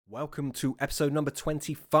Welcome to episode number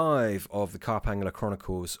 25 of the Carp Angler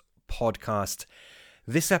Chronicles podcast.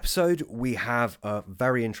 This episode, we have a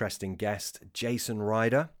very interesting guest, Jason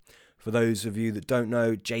Ryder. For those of you that don't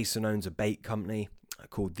know, Jason owns a bait company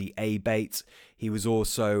called The A Bait. He was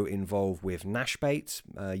also involved with Nash Bait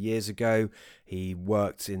years ago. He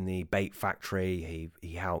worked in the bait factory.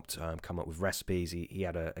 He helped come up with recipes. He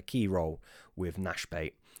had a key role with Nash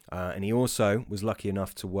Bait. And he also was lucky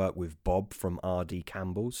enough to work with Bob from R.D.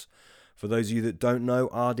 Campbell's. For those of you that don't know,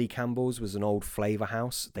 R.D. Campbell's was an old flavour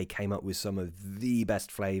house. They came up with some of the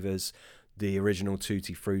best flavours. The original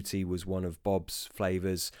Tutti Frutti was one of Bob's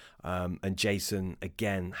flavours. And Jason,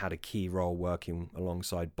 again, had a key role working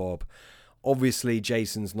alongside Bob. Obviously,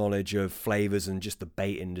 Jason's knowledge of flavours and just the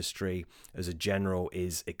bait industry as a general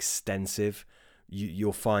is extensive.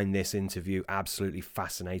 You'll find this interview absolutely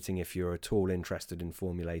fascinating if you're at all interested in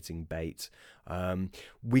formulating bait.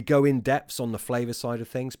 We go in depths on the flavour side of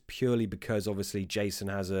things purely because obviously Jason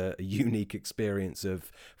has a unique experience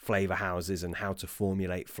of flavour houses and how to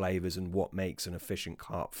formulate flavours and what makes an efficient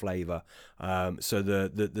carp flavour. So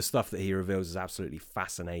the stuff that he reveals is absolutely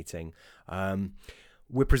fascinating.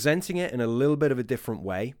 We're presenting it in a little bit of a different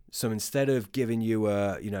way. So instead of giving you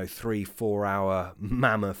a 3-4 hour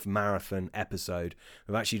mammoth marathon episode,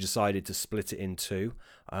 we've actually decided to split it in two.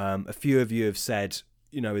 A few of you have said,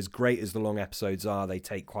 as great as the long episodes are, they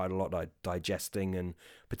take quite a lot of digesting, and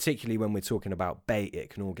particularly when we're talking about bait, it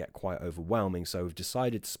can all get quite overwhelming. So we've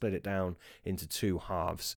decided to split it down into two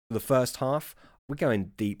halves. The first half, we're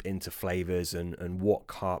going deep into flavours and what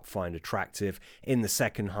carp find attractive. In the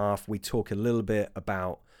second half, we talk a little bit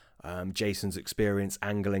about Jason's experience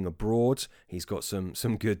angling abroad. He's got some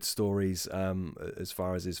good stories as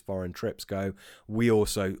far as his foreign trips go. We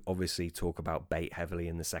also obviously talk about bait heavily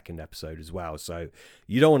in the second episode as well. So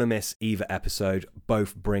you don't want to miss either episode.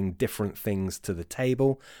 Both bring different things to the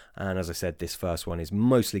table. And as I said, this first one is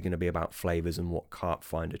mostly going to be about flavours and what carp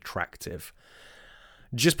find attractive.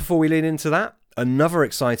 Just before we lean into that, another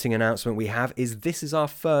exciting announcement we have is this is our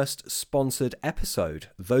first sponsored episode.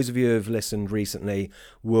 Those of you who have listened recently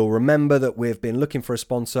will remember that we've been looking for a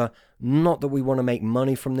sponsor. Not that we want to make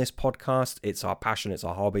money from this podcast. It's our passion, it's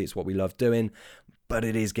our hobby, it's what we love doing. But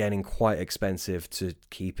it is getting quite expensive to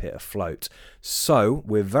keep it afloat. So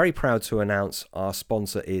we're very proud to announce our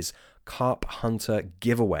sponsor is Carp Hunter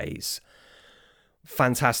Giveaways.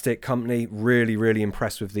 Fantastic company, really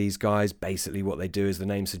impressed with these guys. Basically what they do, as the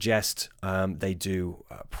name suggests, they do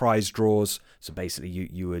prize draws. So basically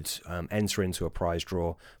you would enter into a prize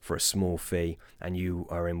draw for a small fee and you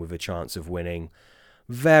are in with a chance of winning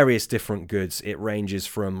various different goods. It ranges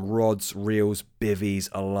from rods, reels, bivvies,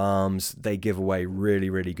 alarms. They give away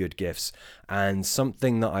really good gifts. And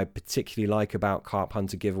something that I particularly like about Carp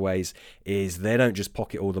Hunter Giveaways is they don't just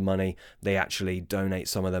pocket all the money. They actually donate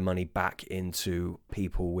some of their money back into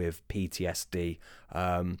people with PTSD.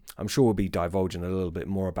 I'm sure we'll be divulging a little bit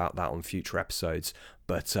more about that on future episodes.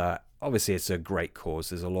 But obviously it's a great cause.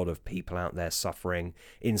 There's a lot of people out there suffering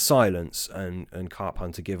in silence, and Carp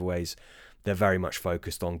Hunter Giveaways, they're very much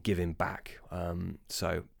focused on giving back.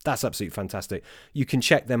 So that's absolutely fantastic. You can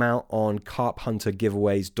check them out on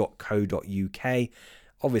carphuntergiveaways.co.uk.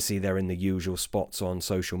 Obviously, they're in the usual spots on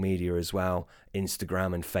social media as well,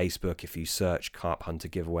 Instagram and Facebook. If you search Carp Hunter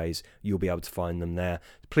Giveaways, you'll be able to find them there.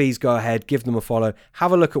 Please go ahead, give them a follow,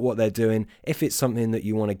 have a look at what they're doing. If it's something that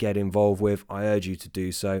you want to get involved with, I urge you to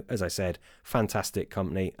do so. As I said, fantastic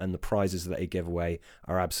company, and the prizes that they give away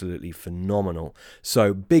are absolutely phenomenal.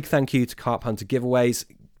 So big thank you to Carp Hunter Giveaways.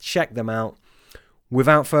 Check them out.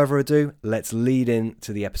 Without further ado, let's lead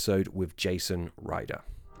into the episode with Jason Ryder.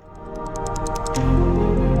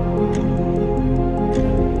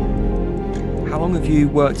 How long have you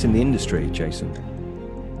worked in the industry, Jason?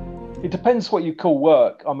 It depends what you call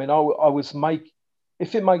work. I mean,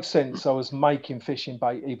 if it makes sense, I was making fishing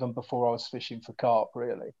bait even before I was fishing for carp,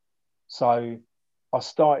 really. So I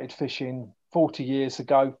started fishing 40 years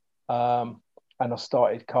ago, and I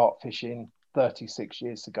started carp fishing 36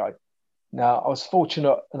 years ago. Now, I was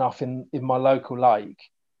fortunate enough in my local lake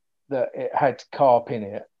that it had carp in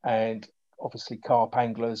it, and obviously carp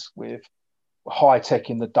anglers with high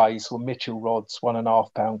tech in the days were Mitchell rods,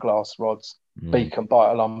 1.5 pound glass rods, beacon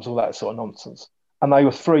bite alarms, all that sort of nonsense. And they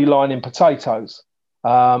were free lining potatoes.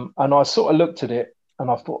 And I sort of looked at it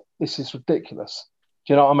and I thought, this is ridiculous.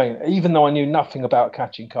 Do you know what I mean? Even though I knew nothing about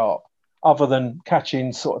catching carp, other than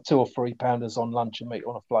catching sort of 2 or 3 pounders on lunch and meat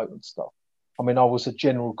on a float and stuff. I mean, I was a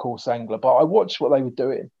general course angler, but I watched what they were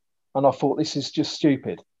doing and I thought, this is just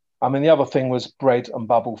stupid. I mean, the other thing was bread and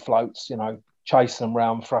bubble floats, chasing them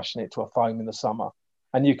round, thrashing it to a foam in the summer.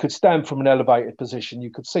 And you could stand from an elevated position.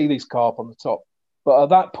 You could see these carp on the top. But at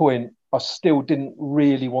that point, I still didn't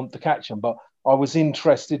really want to catch them, but I was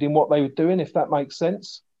interested in what they were doing, if that makes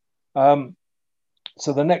sense.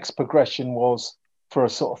 So the next progression was for a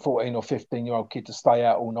sort of 14 or 15-year-old kid to stay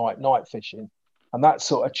out all night fishing. And that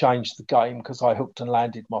sort of changed the game because I hooked and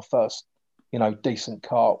landed my first, decent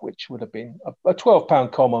carp, which would have been a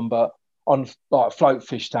 12-pound common, but on like float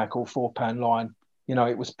fish tackle, 4-pound line,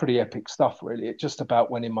 it was pretty epic stuff, really. It just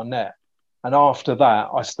about went in my net. And after that,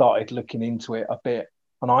 I started looking into it a bit.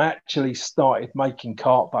 And I actually started making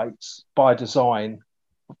carp baits by design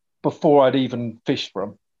before I'd even fished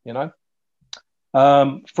for them,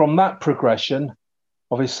 From that progression,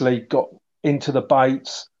 obviously got into the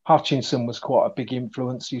baits. Hutchinson was quite a big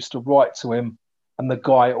influence, used to write to him, and the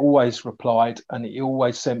guy always replied, and he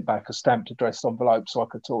always sent back a stamped addressed envelope so I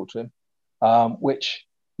could talk to him, which,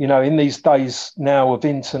 in these days now of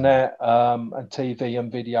internet and TV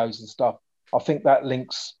and videos and stuff, I think that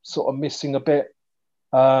link's sort of missing a bit.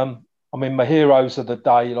 My heroes of the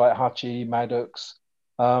day, like Hutchie, Maddox,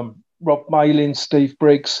 Rob Malin, Steve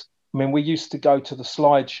Briggs. We used to go to the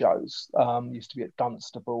slide shows, used to be at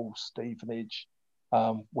Dunstable, Stevenage,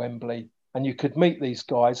 Wembley, and you could meet these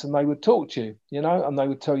guys and they would talk to you, and they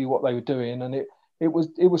would tell you what they were doing. And it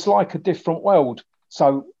was like a different world.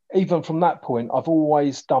 So even from that point, I've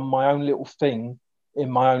always done my own little thing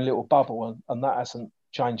in my own little bubble, and that hasn't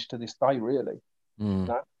changed to this day, really.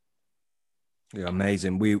 Yeah,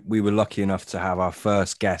 amazing. We were lucky enough to have our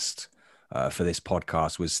first guest for this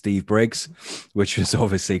podcast was Steve Briggs, which was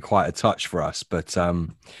obviously quite a touch for us. But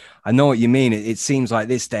I know what you mean. It seems like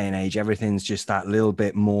this day and age, everything's just that little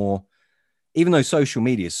bit more, even though social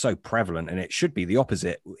media is so prevalent, and it should be the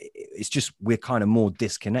opposite. It's just we're kind of more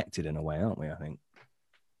disconnected in a way, aren't we, I think?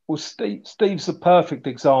 Well, Steve's a perfect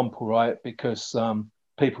example, right? Because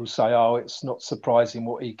people say, oh, it's not surprising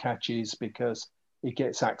what he catches because he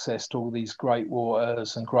gets access to all these great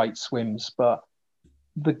waters and great swims. But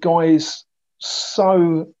the guy is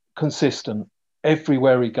so consistent.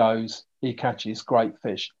 Everywhere he goes, he catches great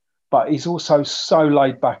fish. But he's also so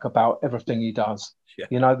laid back about everything he does.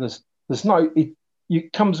 Yeah. There's no, he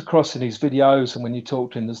comes across in his videos, and when you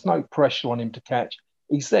talk to him, there's no pressure on him to catch.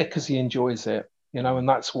 He's there because he enjoys it, and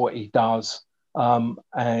that's what he does.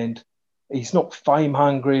 And he's not fame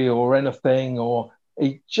hungry or anything, or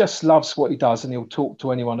he just loves what he does, and he'll talk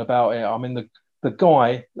to anyone about it. The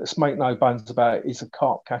guy, let's make no bones about it, is a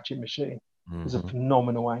carp catching machine. Mm-hmm. He's a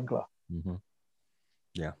phenomenal angler. Mm-hmm.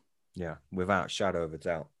 Yeah, without a shadow of a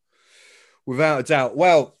doubt. Without a doubt.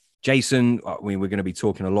 Well, Jason, we're going to be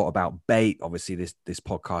talking a lot about bait. Obviously, this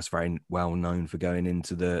podcast is very well known for going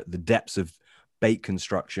into the depths of bait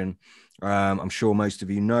construction. I'm sure most of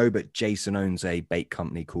you know, but Jason owns a bait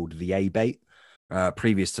company called The A Bait.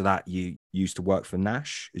 Previous to that, you used to work for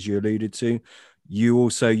Nash, as you alluded to. You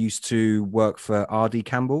also used to work for R.D.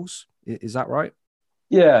 Campbell's. Is that right?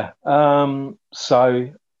 Yeah. So,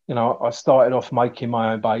 I started off making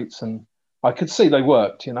my own baits, and I could see they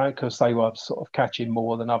worked, because they were sort of catching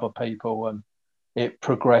more than other people, and it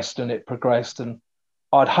progressed. And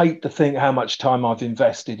I'd hate to think how much time I've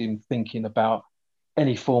invested in thinking about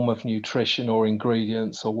any form of nutrition or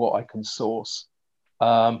ingredients or what I can source.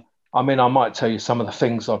 I might tell you some of the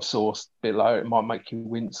things I've sourced a bit later. It might make you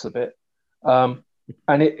wince a bit.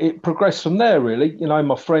 And it progressed from there, really.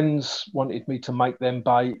 My friends wanted me to make them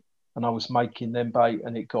bait, and I was making them bait,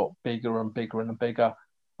 and it got bigger and bigger and bigger.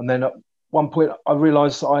 And then at one point, I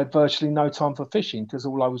realised that I had virtually no time for fishing because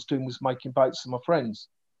all I was doing was making baits for my friends.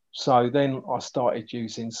 So then I started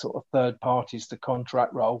using sort of third parties to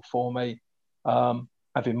contract roll for me,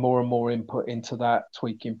 having more and more input into that,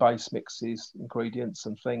 tweaking base mixes, ingredients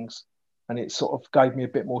and things. And it sort of gave me a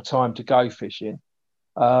bit more time to go fishing.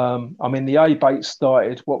 The A Bait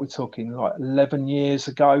started, what we're talking, like 11 years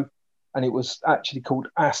ago. And it was actually called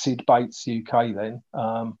Acid Baits UK then,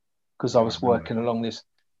 because I was working along this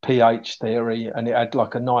pH theory, and it had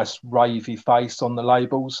like a nice ravey face on the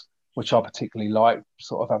labels, which I particularly like,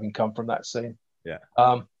 sort of having come from that scene. Yeah.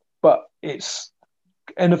 But it's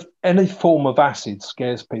any form of acid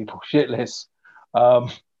scares people shitless.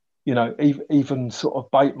 Even sort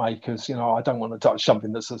of bait makers, I don't want to touch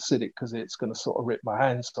something that's acidic because it's going to sort of rip my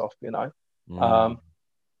hands off,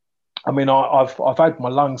 I've had my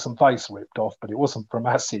lungs and face ripped off, but it wasn't from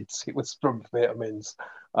acids, it was from vitamins.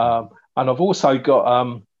 And I've also got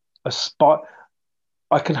a spot.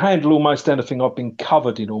 I can handle almost anything. I've been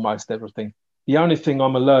covered in almost everything. The only thing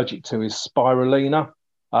I'm allergic to is spirulina.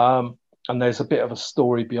 And there's a bit of a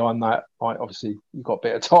story behind that. Right? Obviously, you've got a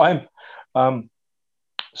bit of time.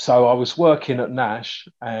 So I was working at Nash,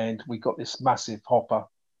 and we got this massive hopper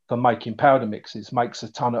for making powder mixes, makes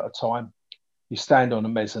a ton at a time. you stand on a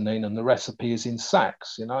mezzanine and the recipe is in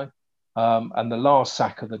sacks, you know. And the last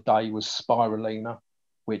sack of the day was spirulina,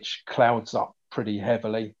 which clouds up pretty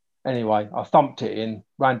heavily. Anyway, I thumped it in,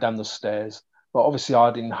 ran down the stairs, but obviously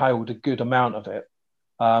I'd inhaled a good amount of it.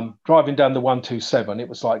 Driving down the 127, it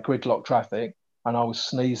was like gridlock traffic, and I was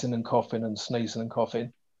sneezing and coughing and sneezing and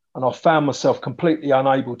coughing. And I found myself completely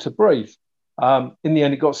unable to breathe. In the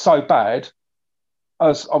end, it got so bad, I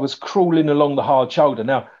was crawling along the hard shoulder.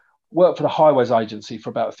 Now, worked for the Highways Agency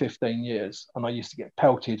for about 15 years, and I used to get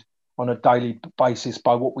pelted on a daily basis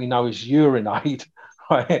by what we know as urinade,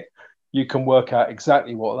 right? You can work out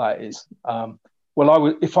exactly what that is.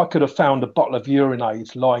 Well, if I could have found a bottle of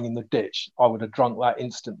urinade lying in the ditch, I would have drunk that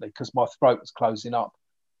instantly because my throat was closing up.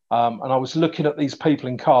 And I was looking at these people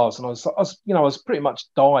in cars, and I was pretty much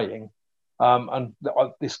dying.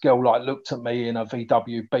 This girl like looked at me in a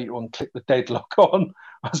VW Beetle and clicked the deadlock on.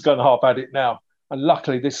 I was going, oh, I've had it now. And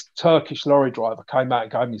luckily, this Turkish lorry driver came out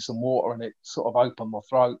and gave me some water, and it sort of opened my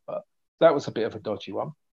throat. But that was a bit of a dodgy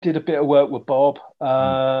one. Did a bit of work with Bob,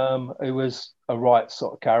 who was a right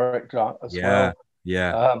sort of character as well.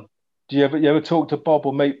 Yeah. Do you ever talk to Bob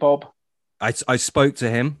or meet Bob? I spoke to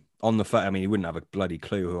him on the phone. I mean, he wouldn't have a bloody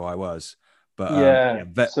clue who I was, but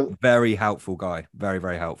very helpful guy. Very,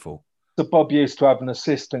 very helpful. So Bob used to have an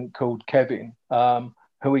assistant called Kevin,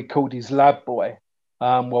 who he called his lab boy.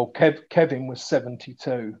 Kevin was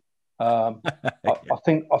 72. I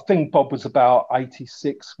think Bob was about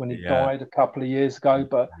 86 when he died a couple of years ago.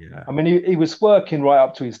 But I mean, he was working right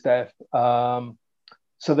up to his death. So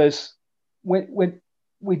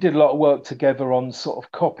we did a lot of work together on sort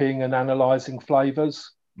of copying and analysing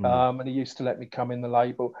flavours. And he used to let me come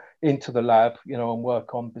into the lab, you know, and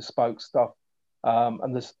work on bespoke stuff.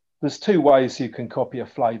 And there's two ways you can copy a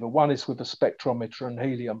flavour. One is with a spectrometer and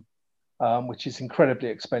helium, which is incredibly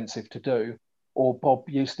expensive to do. Or Bob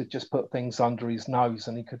used to just put things under his nose,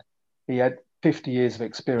 and he had 50 years of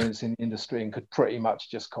experience in the industry and could pretty much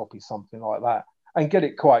just copy something like that and get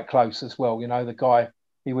it quite close as well. You know, the guy,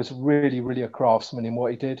 he was really, really a craftsman in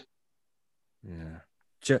what he did.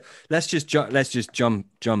 Yeah. Let's just jump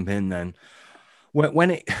in then.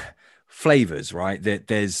 When it flavors, right?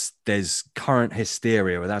 There's current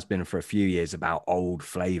hysteria, well, that's been for a few years, about old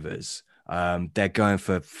flavors. They're going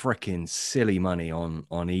for freaking silly money on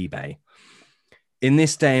eBay. In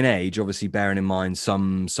this day and age, obviously bearing in mind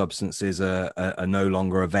some substances are no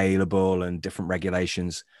longer available and different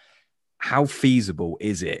regulations, how feasible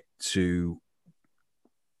is it to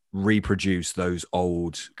reproduce those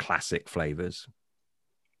old classic flavors?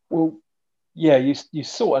 Well, yeah, you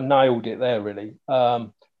sort of nailed it there, really.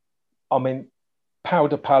 I mean,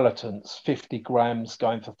 powder palatants, 50 grams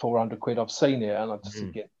going for 400 quid. I've seen it, and I just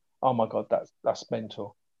think, oh my God, that's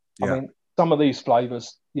mental. Yeah. I mean, some of these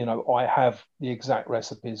flavors, you know, I have the exact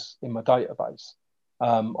recipes in my database.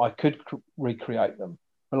 I could recreate them.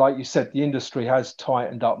 But like you said, the industry has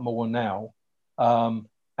tightened up more now, and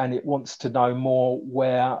it wants to know more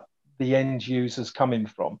where the end user's coming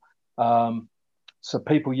from. So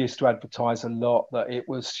people used to advertise a lot that it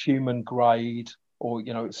was human grade, or,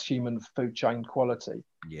 you know, it's human food chain quality.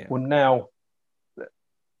 Yeah. Well, now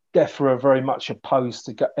DEFRA are very much opposed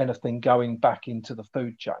to anything going back into the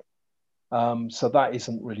food chain. So that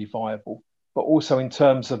isn't really viable. But also in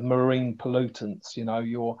terms of marine pollutants, you know,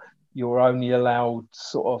 you're only allowed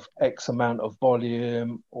sort of X amount of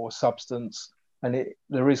volume or substance, and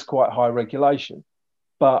there is quite high regulation.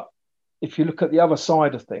 But if you look at the other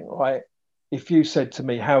side of thing, right, if you said to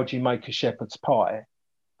me, how do you make a shepherd's pie?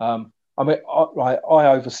 I mean, I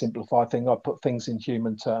oversimplify things. I put things in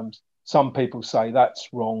human terms. Some people say that's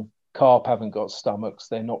wrong. Carp haven't got stomachs.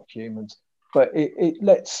 They're not humans. But it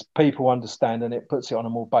lets people understand, and it puts it on a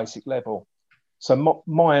more basic level. So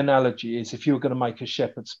my analogy is, if you're going to make a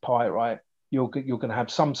shepherd's pie, right, you're going to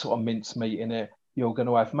have some sort of mince meat in it. You're going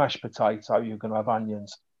to have mashed potato. You're going to have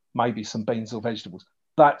onions, maybe some beans or vegetables.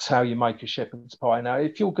 That's how you make a shepherd's pie. Now,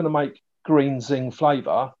 if you're going to make green zing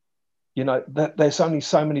flavour, you know, there's only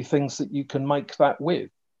so many things that you can make that with.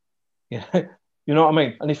 You know what I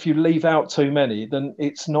mean? And if you leave out too many, then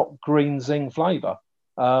it's not green zing flavour.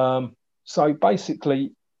 So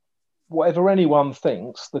basically, whatever anyone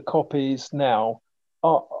thinks, the copies now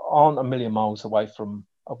aren't a million miles away from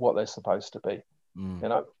what they're supposed to be. You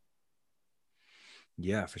know?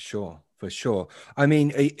 Yeah, for sure. I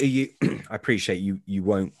mean, are you I appreciate you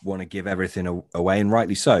won't want to give everything away, and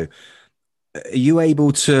rightly so. Are you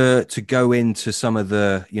able to go into some of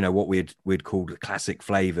the, you know, what we'd called classic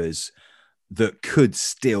flavors that could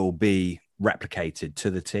still be replicated to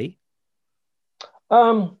the T?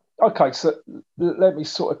 Okay, so let me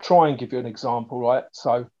sort of try and give you an example, right?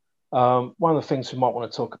 So One of the things we might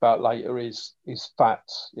want to talk about later is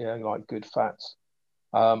fats, like good fats.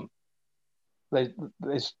 Um,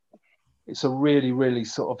 there's it's a really, really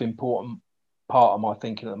sort of important part of my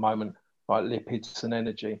thinking at the moment, like lipids and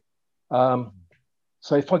energy. Um,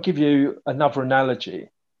 so if I give you another analogy,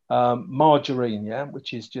 margarine,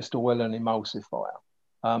 which is just oil and emulsifier,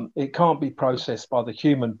 it can't be processed by the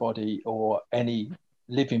human body or any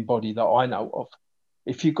living body that I know of.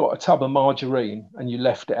 If you got a tub of margarine and you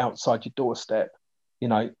left it outside your doorstep,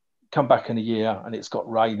 come back in a year and it's got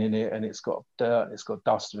rain in it and it's got dirt, and it's got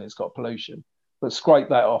dust and it's got pollution. But scrape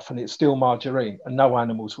that off and it's still margarine and no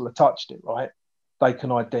animals will have touched it, right? They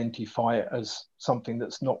can identify it as something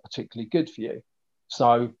that's not particularly good for you.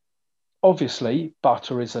 So obviously,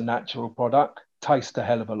 butter is a natural product, tastes a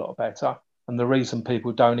hell of a lot better. And the reason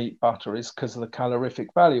people don't eat butter is because of the calorific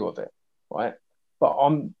value of it, right? But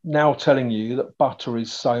I'm now telling you that butter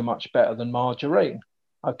is so much better than margarine.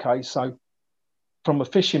 Okay, so from a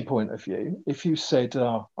fishing point of view, if you said,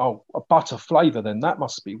 "Oh, a butter flavour," then that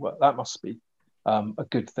must be a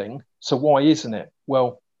good thing. So why isn't it?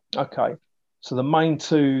 Well, okay. So the main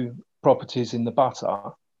two properties in the butter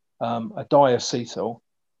are diacetyl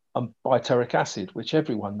and biteric acid, which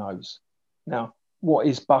everyone knows. Now, what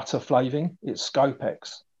is butter flaving? It's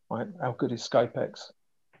Scopex, right? How good is Scopex?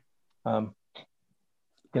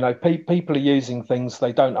 People are using things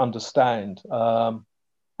they don't understand,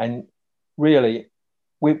 and really,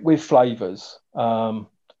 with flavors.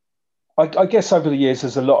 I guess over the years,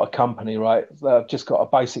 there's a lot of company, right? They've just got a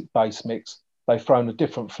basic base mix. They've thrown a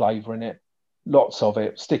different flavour in it, lots of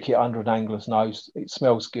it, stick it under an angler's nose. It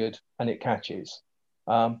smells good and it catches.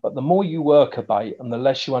 But the more you work a bait and the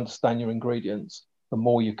less you understand your ingredients, the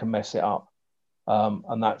more you can mess it up.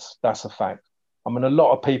 And that's a fact. I mean, a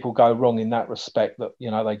lot of people go wrong in that respect that,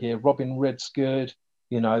 they hear Robin Red's good,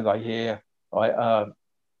 they hear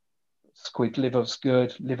squid liver's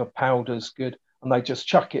good, liver powder's good, and they just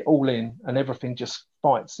chuck it all in and everything just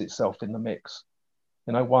fights itself in the mix.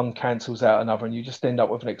 One cancels out another and you just end up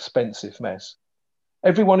with an expensive mess.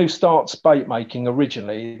 Everyone who starts bait making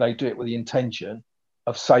originally, they do it with the intention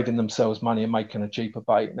of saving themselves money and making a cheaper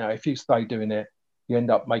bait. Now, if you stay doing it, you end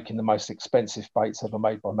up making the most expensive baits ever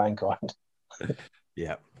made by mankind.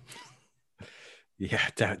 Yeah. Yeah,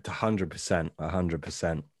 100%.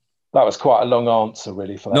 100%. That was quite a long answer,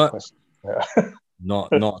 really, for that question. Yeah.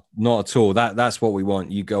 Not at all. That's what we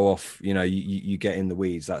want. You go off, you get in the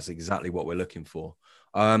weeds. That's exactly what we're looking for.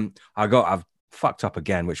 I've fucked up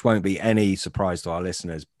again, which won't be any surprise to our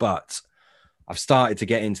listeners, but I've started to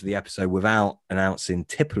get into the episode without announcing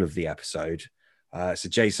tipple of the episode. So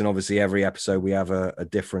Jason, obviously every episode we have a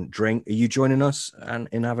different drink. Are you joining us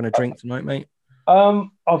in having a drink tonight, mate?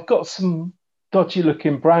 I've got some dodgy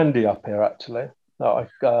looking brandy up here, actually.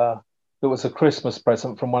 It was a Christmas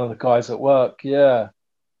present from one of the guys at work. Yeah.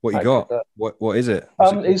 What you got? What is it?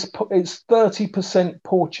 It's 30%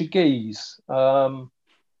 Portuguese. I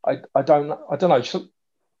don't know.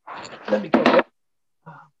 Let me get it.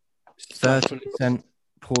 30%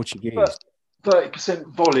 Portuguese. 30%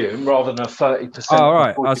 volume rather than a 30%. Oh,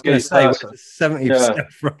 right. I was going to say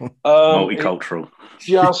 70% from multicultural.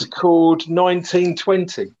 Just called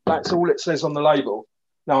 1920. That's all it says on the label.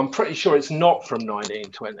 Now, I'm pretty sure it's not from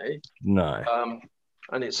 1920. No.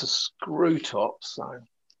 And it's a screw top. So,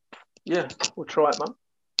 yeah, we'll try it, man.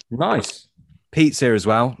 Nice. Pete's here as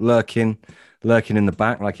well, lurking in the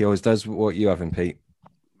back like he always does. What are you having, Pete?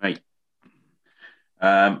 Mate,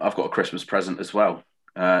 I've got a Christmas present as well.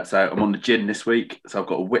 So I'm on the gin this week. So I've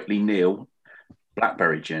got a Whitley Neal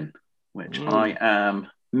blackberry gin, which I am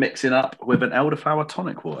mixing up with an elderflower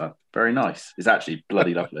tonic water. Very nice. It's actually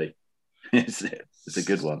bloody lovely. It's a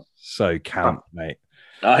good one. So camp, mate.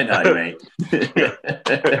 I know, mate.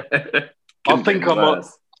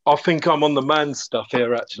 I think I'm on the man stuff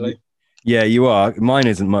here, actually. Yeah, you are. Mine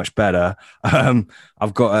isn't much better.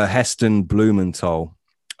 I've got a Heston Blumenthal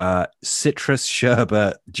citrus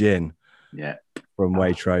sherbet gin. Yeah. From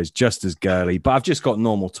Waitrose, just as girly, but I've just got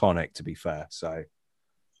normal tonic, to be fair. So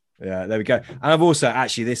yeah, there we go. And I've also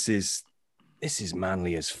actually this is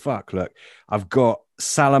manly as fuck. Look, I've got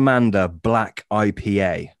Salamander Black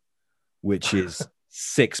IPA, which is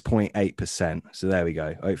 6.8%. So there we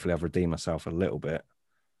go. Hopefully I've redeemed myself a little bit.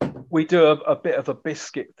 We do a bit of a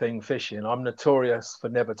biscuit thing fishing. I'm notorious for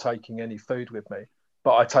never taking any food with me,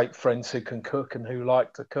 but I take friends who can cook and who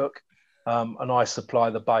like to cook. And I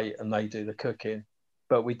supply the bait and they do the cooking.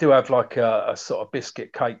 But we do have like a sort of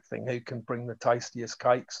biscuit cake thing. Who can bring the tastiest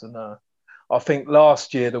cakes? And I think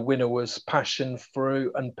last year the winner was passion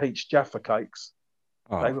fruit and peach Jaffa cakes.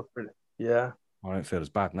 Oh, they were brilliant. Yeah. I don't feel as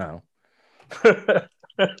bad now.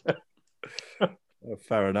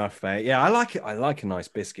 Fair enough, mate. Yeah, I like it. I like a nice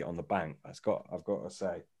biscuit on the bank. I've got to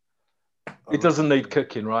say. It doesn't need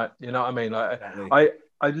cooking, right? You know what I mean? Like, Exactly.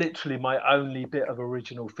 I literally, my only bit of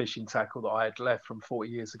original fishing tackle that I had left from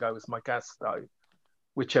 40 years ago was my gas stove,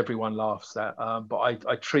 which everyone laughs at. But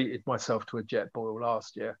I treated myself to a jet boil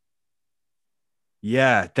last year.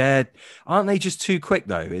 Yeah, aren't they just too quick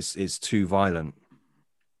though? It's too violent.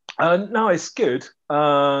 No, it's good.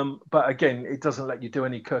 But again, it doesn't let you do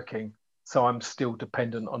any cooking. So I'm still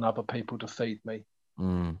dependent on other people to feed me.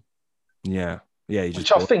 Mm, yeah, yeah. You just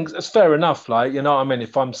Which I think is fair enough. Like, you know what I mean?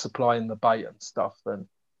 If I'm supplying the bait and stuff, then,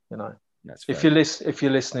 you know, that's if fair. if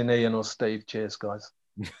you're listening, Ian or Steve, cheers, guys.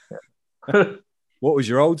 What was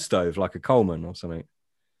your old stove? Like a Coleman or something?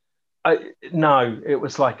 No, it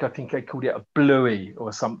was like, I think they called it a bluey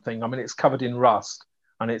or something. I mean, it's covered in rust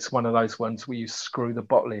and it's one of those ones where you screw the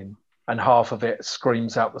bottle in and half of it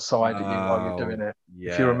screams out the side at you while you're Oh, doing it.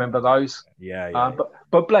 If you yeah, remember those. yeah, yeah.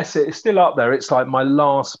 But bless it, it's still up there. It's like my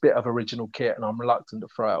last bit of original kit and I'm reluctant to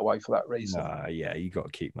throw it away for that reason. Nah, yeah, you got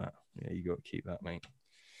to keep that. Yeah, you got to keep that, mate.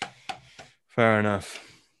 Fair enough.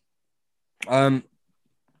 Wow.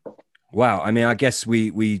 I mean, I guess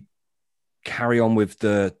we carry on with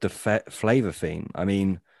the flavor theme. I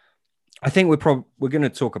mean, I think we're going to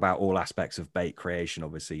talk about all aspects of bait creation,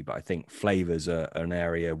 obviously, but I think flavors are an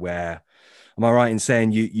area where, am I right in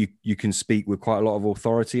saying you can speak with quite a lot of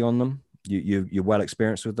authority on them? You're well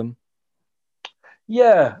experienced with them.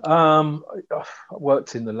 Yeah, I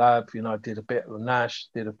worked in the lab. You know, I did a bit with Nash,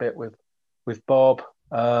 did a bit with Bob,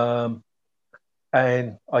 and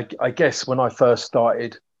I guess when I first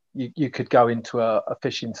started, you could go into a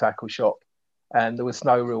fishing tackle shop, and there was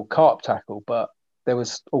no real carp tackle, but there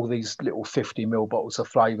was all these little 50 ml bottles of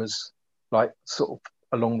flavors, like sort of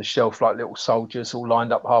along the shelf, like little soldiers, all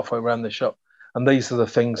lined up halfway around the shop. And these are the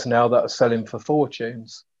things now that are selling for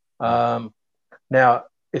fortunes. Now,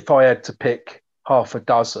 if I had to pick half a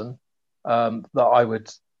dozen that I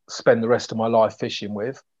would spend the rest of my life fishing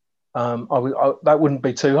with, that wouldn't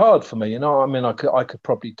be too hard for me. You know, I mean, I could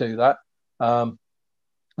probably do that.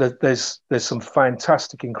 There's some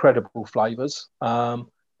fantastic, incredible flavors.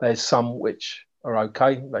 There's some which are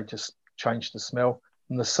okay; they just change the smell,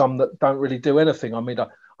 and there's some that don't really do anything. I mean, I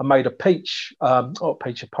made a peach, or a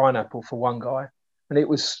peach of pineapple for one guy, and it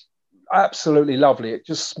was absolutely lovely. It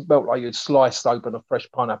just smelled like you'd sliced open a fresh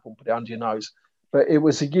pineapple and put it under your nose. But it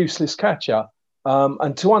was a useless catcher.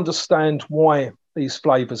 And to understand why these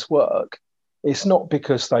flavors work, it's not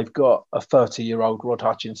because they've got a 30-year-old Rod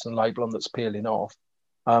Hutchinson label on that's peeling off.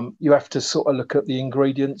 You have to sort of look at the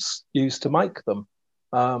ingredients used to make them.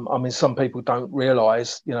 I mean, some people don't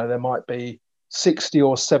realize, you know, there might be 60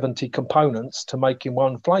 or 70 components to making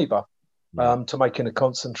one flavor, to making a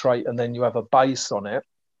concentrate, and then you have a base on it.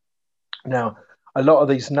 Now, a lot of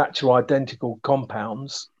these natural identical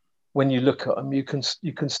compounds, when you look at them, you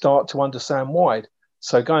can start to understand why.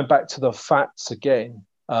 So going back to the fats again,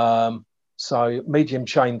 so medium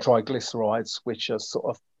chain triglycerides, which are sort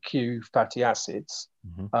of Q fatty acids.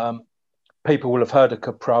 People will have heard of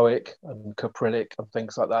caproic and caprylic and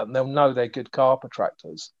things like that, and they'll know they're good carp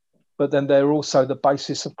attractors. But then they're also the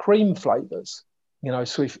basis of cream flavors. You know,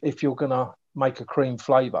 so if you're going to make a cream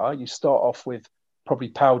flavor, you start off with probably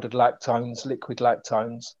powdered lactones, liquid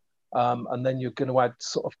lactones, and then you're going to add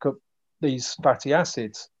sort of these fatty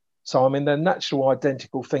acids. So, I mean, they're natural,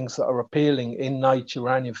 identical things that are appealing in nature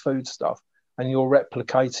and in food stuff, and you're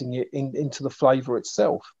replicating it into the flavor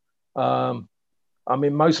itself. I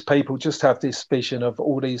mean, most people just have this vision of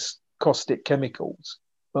all these caustic chemicals,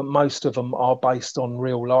 but most of them are based on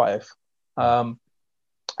real life, and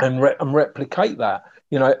replicate that.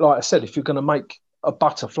 You know, like I said, if you're going to make a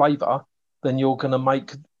butter flavor, then you're going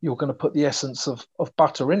to put the essence of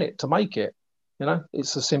butter in it to make it. You know,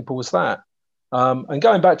 it's as simple as that. And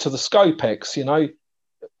going back to the Scopex, you know,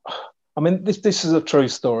 I mean, this is a true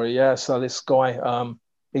story. Yeah. So this guy,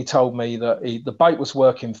 he told me that the bait was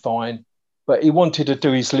working fine, but he wanted to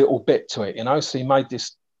do his little bit to it, you know. So he made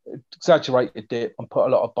this exaggerated dip and put a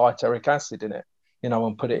lot of biteric acid in it, you know,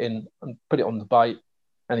 and put it on the bait.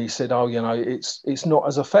 And he said, "Oh, you know, it's not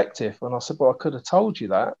as effective." And I said, "Well, I could have told you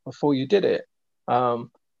that before you did it."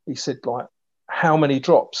 He said, "Like, how many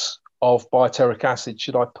drops of biteric acid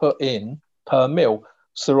should I put in per mil?"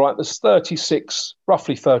 So, right, there's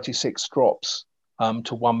roughly 36 drops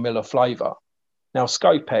to 1 mil of flavour. Now,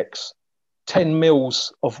 Scopex, 10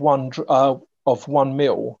 mils of one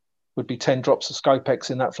mil would be 10 drops of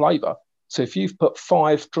Scopex in that flavour. So, if you've put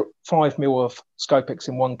 5 mil of Scopex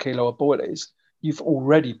in 1 kilo of boilies, you've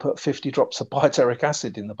already put 50 drops of biteric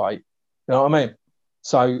acid in the bait. You know what I mean?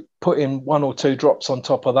 So put in 1 or 2 drops on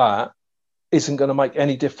top of that, isn't going to make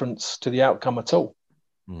any difference to the outcome at all.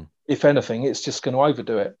 If anything, it's just going to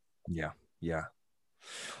overdo it. Yeah,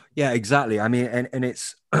 exactly. I mean, and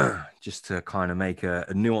it's just to kind of make a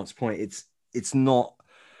nuanced point. It's not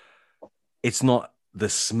the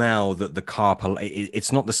smell that the carp.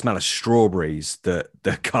 It's not the smell of strawberries that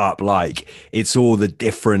the carp like. It's all the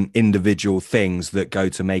different individual things that go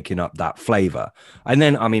to making up that flavor. And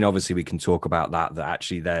then, I mean, obviously, we can talk about that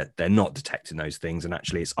actually they're not detecting those things, and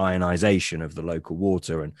actually, it's ionization of the local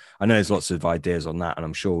water. And I know there's lots of ideas on that, and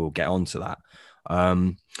I'm sure we'll get onto that.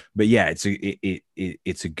 But yeah,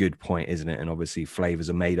 it's a good point, isn't it? And obviously flavors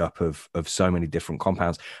are made up of so many different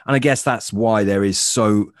compounds, and I guess that's why there is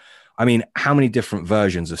so, I mean, how many different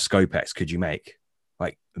versions of Scopex could you make?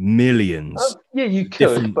 Like millions. Yeah, you could.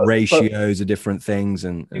 Different ratios of different things,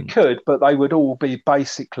 and you could, but they would all be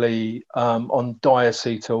basically on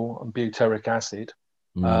diacetyl and butyric acid,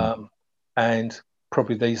 and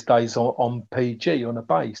probably these days on PG, on a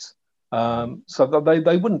base. So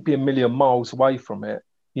they wouldn't be a million miles away from it.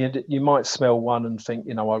 You might smell one and think,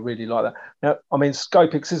 I really like that. Now, I mean,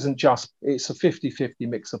 Scopex isn't just, it's a 50-50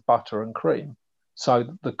 mix of butter and cream.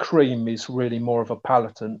 So the cream is really more of a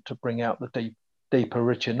palatant to bring out the deeper,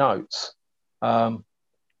 richer notes.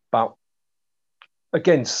 But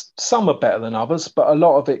again, some are better than others, but a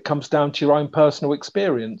lot of it comes down to your own personal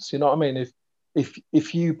experience. You know what I mean?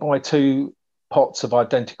 If you buy 2 pots of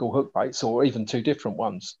identical hook baits, or even 2 different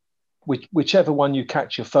ones, whichever one you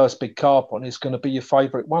catch your first big carp on is going to be your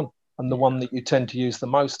favorite one, and the one that you tend to use the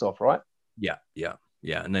most of, right? Yeah,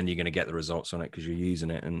 and then you're going to get the results on it because you're using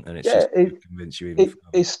it, and it's just convince you even further.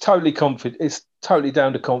 It's totally confident. It's totally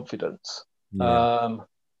down to confidence. I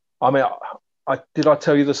mean, did I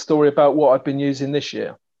tell you the story about what I've been using this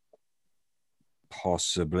year?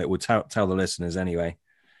 Possibly. We'll tell the listeners anyway.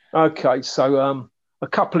 Okay, so a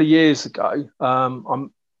couple of years ago, I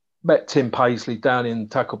met Tim Paisley down in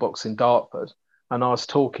Tackle Box in Dartford, and I was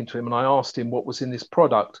talking to him, and I asked him what was in this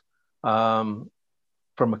product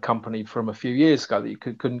from a company from a few years ago that you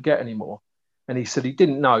couldn't get anymore. And he said he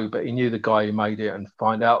didn't know, but he knew the guy who made it and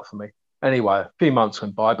find out for me. Anyway, a few months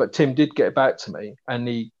went by, but Tim did get back to me, and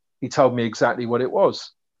he told me exactly what it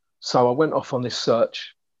was. So I went off on this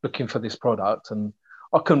search looking for this product, and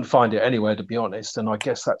I couldn't find it anywhere, to be honest. And I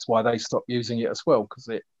guess that's why they stopped using it as well, because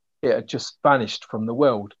it had just vanished from the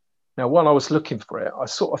world. Now, while I was looking for it, I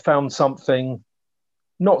sort of found something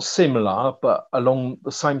not similar, but along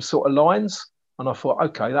the same sort of lines. And I thought,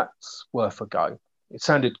 okay, that's worth a go. It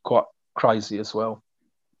sounded quite crazy as well,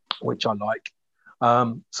 which I like.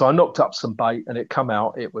 So I knocked up some bait, and it come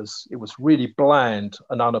out. It was really bland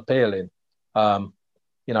and unappealing. There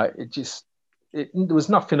was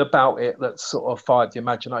nothing about it that sort of fired the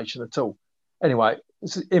imagination at all. Anyway,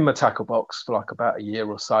 it's in my tackle box for like about a year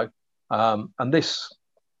or so. And this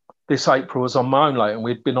April was on my own lake, and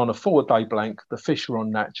we'd been on a 4-day blank. The fish were on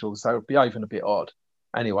naturals. They were behaving a bit odd.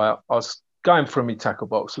 Anyway, I was going through my tackle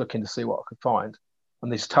box looking to see what I could find,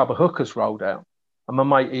 and this tub of hookers rolled out. And my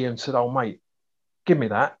mate Ian said, "Oh, mate, give me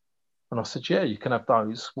that." And I said, "Yeah, you can have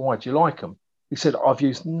those. Why do you like them?" He said, "I've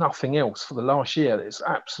used nothing else for the last year. It's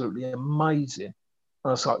absolutely amazing." And I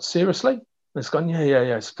was like, "Seriously?" And it's gone,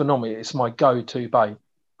 yeah, it's phenomenal. It's my go-to bait. And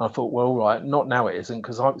I thought, well, all right, not now it isn't,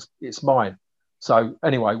 because it's mine. So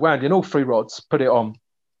anyway, wound in all 3 rods, put it on,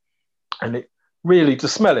 and it really, to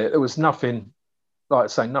smell it, there was nothing, like I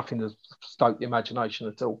say, nothing to stoke the imagination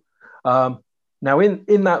at all. Now,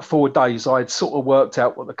 in that 4 days, I had sort of worked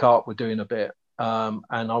out what the carp were doing a bit, and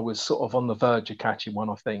I was sort of on the verge of catching one,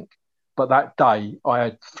 I think. But that day, I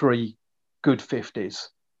had 3 good 50s,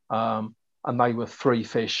 and they were 3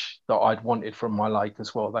 fish that I'd wanted from my lake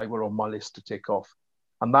as well. They were on my list to tick off,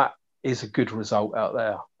 and that is a good result out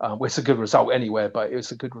there. Well, it's a good result anywhere, but it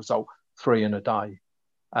was a good result 3 in a day.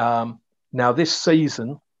 Now, this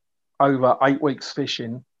season, over 8 weeks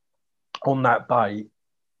fishing on that bait,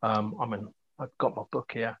 I mean, I've got my book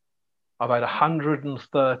here. I've had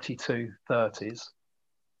 132 30s,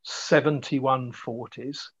 71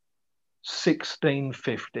 40s, 16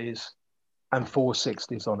 50s, and 4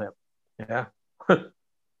 60s on it. Yeah.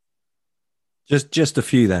 just a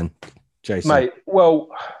few then, Jason. Mate, well,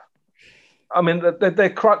 I mean,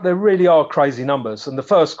 they really are crazy numbers. And the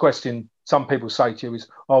first question some people say to you is,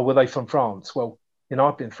 "Oh, were they from France?" Well,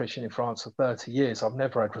 I've been fishing in France for 30 years. I've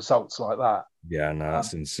never had results like that. Yeah, no,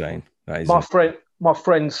 that's insane. That is my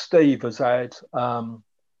friend Steve has had,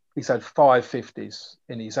 he's had 5 50s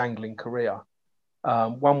in his angling career.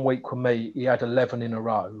 1 week with me, he had 11 in a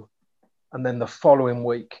row. And then the following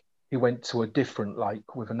week, he went to a different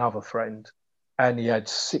lake with another friend, and he had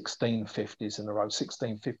 16 50s in a row,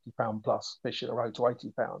 16 50-pound plus fish in a row to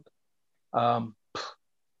 80 pound.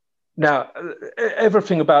 Now,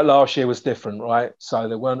 everything about last year was different, right? So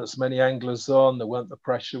there weren't as many anglers on, there weren't the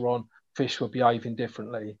pressure on, fish were behaving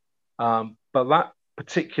differently. But that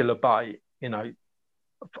particular bait,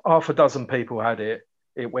 half a dozen people had it.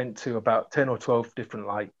 It went to about 10 or 12 different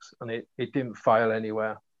lakes and it didn't fail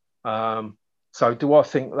anywhere. So do I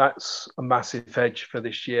think that's a massive edge for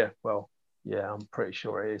this year? Well, yeah, I'm pretty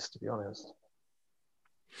sure it is, to be honest.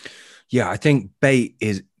 Yeah, I think bait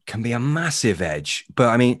can be a massive edge, but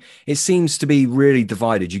I mean, it seems to be really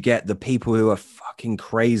divided. You get the people who are fucking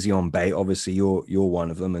crazy on bait. Obviously, you're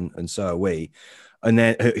one of them, and so are we. And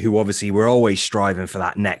then who obviously we're always striving for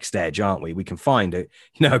that next edge, aren't we? We can find it,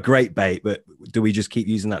 a great bait, but do we just keep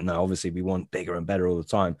using that? No, obviously we want bigger and better all the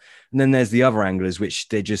time. And then there's the other anglers, which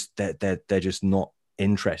they're just not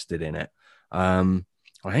interested in it. I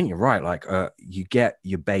think you're right. Like you get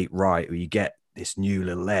your bait right, or you get this new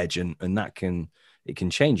little edge, and that can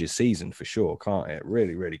change your season for sure, can't it? It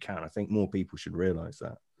really, really can. I think more people should realize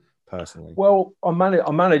that. Personally, well, I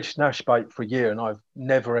managed Nash bait for a year, and I've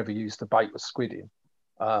never ever used a bait with squid in,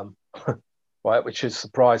 right, which has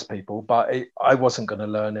surprised people. But I wasn't going to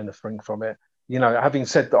learn anything from it. Having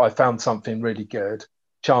said that, I found something really good.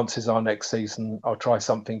 Chances are next season I'll try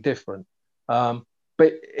something different. But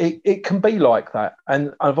it can be like that,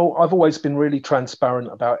 and I've always been really transparent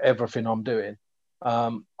about everything I'm doing.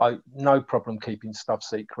 I no problem keeping stuff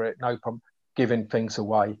secret, no problem giving things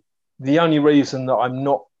away. The only reason that I'm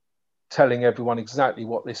not telling everyone exactly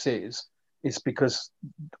what this is because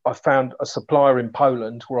I found a supplier in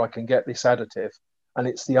Poland where I can get this additive, and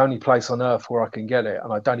it's the only place on earth where I can get it,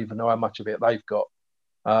 and I don't even know how much of it they've got.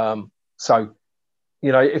 So,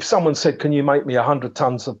 if someone said, "Can you make me 100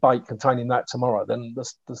 tons of bait containing that tomorrow?" then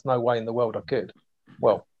there's no way in the world I could.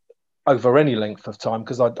 Well, over any length of time,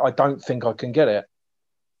 because I don't think I can get it.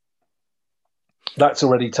 That's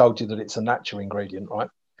already told you that it's a natural ingredient, right?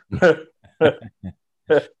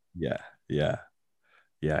 Yeah.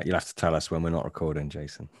 You'll have to tell us when we're not recording,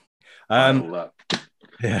 Jason.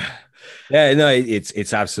 Yeah. No,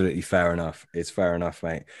 it's absolutely fair enough. It's fair enough,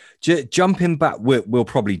 mate. Jumping back, we'll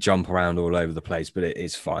probably jump around all over the place, but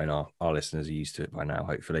it's fine. Our listeners are used to it by now,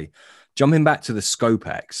 hopefully. Jumping back to the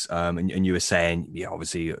Scopex, and you were saying, yeah,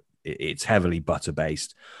 obviously it's heavily butter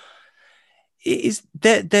based.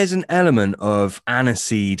 There's an element of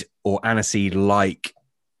aniseed or aniseed like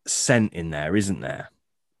scent in there, isn't there?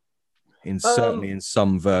 Certainly in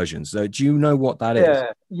some versions. So do you know what that is?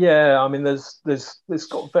 Yeah. I mean, there's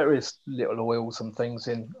got various little oils and things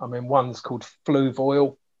in. I mean, one's called Fluve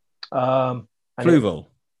oil. Fluval.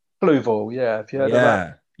 Fluve oil, yeah. Have you heard of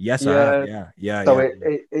that? Yes, I have. Yeah. So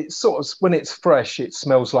it sort of, when it's fresh, it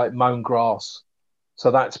smells like mown grass.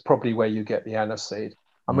 So that's probably where you get the aniseed.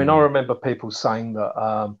 I mean, I remember people saying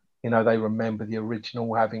that, they remember the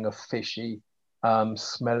original having a fishy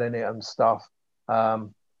smell in it and stuff.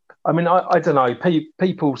 I mean, I don't know.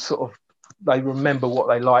 People sort of, they remember what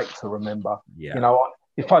they like to remember. Yeah.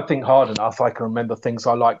 If I think hard enough, I can remember things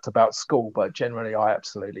I liked about school, but generally I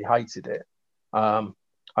absolutely hated it. I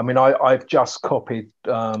mean, I've just copied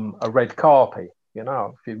a red carpy,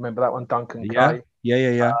 if you remember that one, Duncan Kay.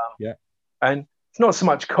 Yeah. And it's not so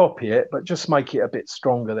much copy it, but just make it a bit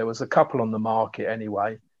stronger. There was a couple on the market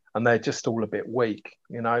anyway, and they're just all a bit weak,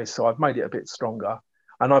 so I've made it a bit stronger.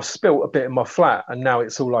 And I've spilt a bit in my flat, and now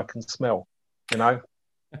it's all I can smell, And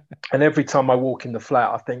every time I walk in the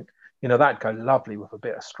flat, I think, that'd go lovely with a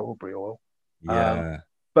bit of strawberry oil. Yeah,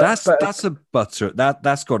 that's a butter.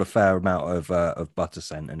 That's got a fair amount of butter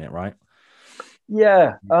scent in it, right?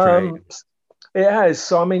 Yeah, it has.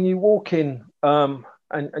 So I mean, you walk in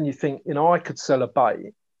and you think, I could sell a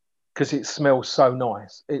bait because it smells so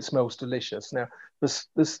nice. It smells delicious. Now,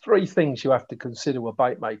 there's three things you have to consider with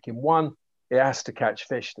bait making. One, it has to catch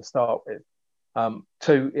fish to start with.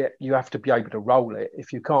 Two, you have to be able to roll it.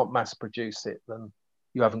 If you can't mass produce it, then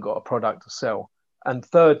you haven't got a product to sell. And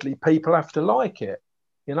thirdly, people have to like it.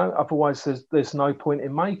 Otherwise there's no point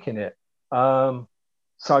in making it.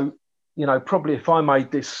 So, probably if I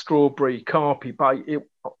made this strawberry carpy bait,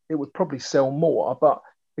 it would probably sell more. But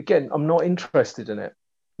again, I'm not interested in it.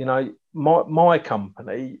 My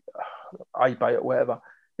company, A-Bait or whatever,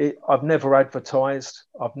 I've never advertised.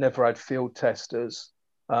 I've never had field testers.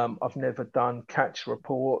 I've never done catch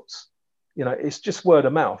reports. It's just word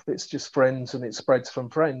of mouth. It's just friends, and it spreads from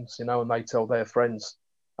friends, and they tell their friends.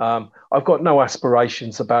 I've got no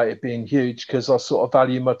aspirations about it being huge because I sort of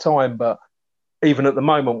value my time. But even at the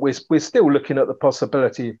moment, we're still looking at the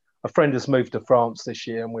possibility. A friend has moved to France this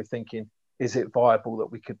year, and we're thinking, is it viable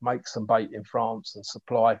that we could make some bait in France and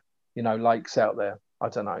supply, lakes out there? I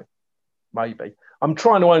don't know. Maybe. I'm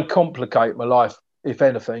trying to uncomplicate my life, if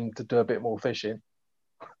anything, to do a bit more fishing.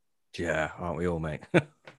 Yeah, aren't we all, mate?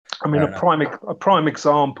 I mean, a prime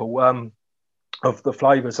example of the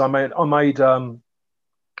flavors. I made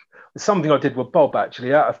something I did with Bob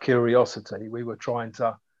actually out of curiosity. We were trying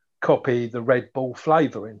to copy the Red Bull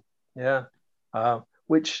flavoring, yeah,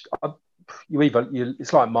 which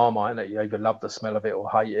it's like Marmite, isn't it? You either love the smell of it or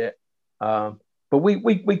hate it. But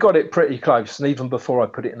we got it pretty close, and even before I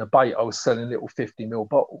put it in a bait, I was selling little 50 ml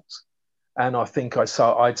bottles, and I think I'd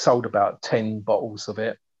sold about 10 bottles of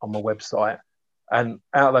it on my website. And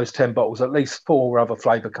out of those 10 bottles, at least 4 other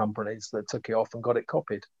flavour companies that took it off and got it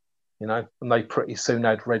copied, and they pretty soon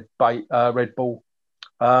had Red Bull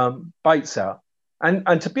baits out.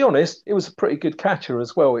 And to be honest, it was a pretty good catcher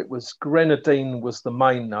as well. It was grenadine was the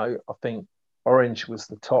main note. I think orange was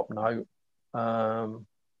the top note. I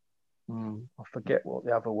forget what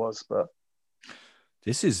the other was, but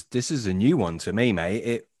this is a new one to me,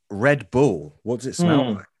 mate. Red Bull. What does it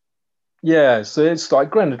smell like? Yeah, so it's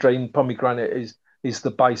like grenadine, pomegranate is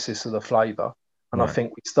the basis of the flavour. And right. I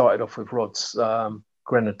think we started off with Rod's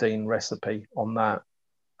grenadine recipe on that.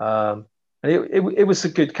 And it was a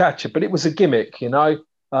good catcher, but it was a gimmick, and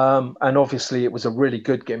obviously it was a really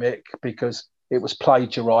good gimmick because it was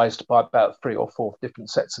plagiarised by about 3 or 4 different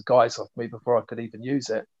sets of guys like me before I could even use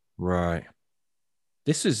it. Right.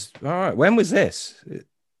 This is all right. When was this?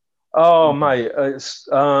 Oh, mate, it's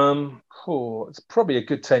probably a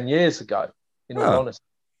good 10 years ago, in all honesty.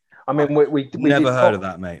 I mean, we never heard of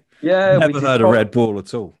that, mate. Yeah, never heard of Red Bull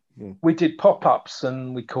at all. Yeah. We did pop-ups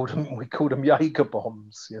and we called them Jaeger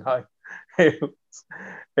bombs. It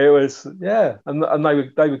was yeah, and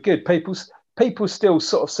they were good. People still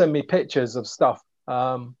sort of send me pictures of stuff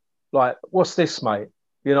like, what's this, mate?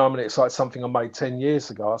 I mean, it's like something I made 10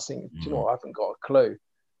 years ago. I think, do you know what? I haven't got a clue.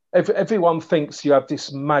 Everyone thinks you have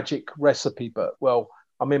this magic recipe book. Well,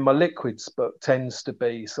 I mean, my liquids book tends to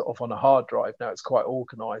be sort of on a hard drive. Now it's quite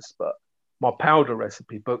organised, but my powder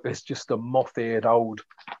recipe book is just a moth-eared old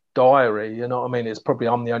diary. You know what I mean? It's probably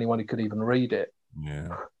I'm the only one who could even read it. Yeah.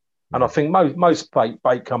 And I think most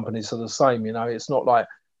bait companies are the same. It's not like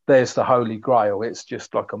there's the holy grail. It's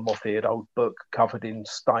just like a moth-eared old book covered in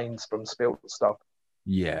stains from spilt stuff.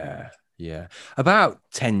 Yeah. About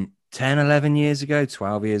 10, 11 years ago,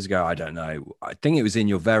 12 years ago, I don't know. I think it was in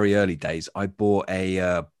your very early days. I bought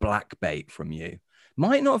a black bait from you.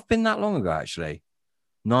 Might not have been that long ago, actually.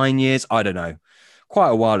 9 years, I don't know. Quite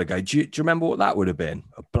a while ago. Do you remember what that would have been?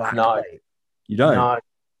 A black bait? You don't? No,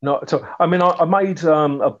 not at all. I mean, I made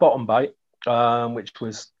a bottom bait, which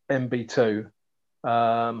was MB2.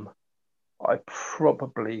 I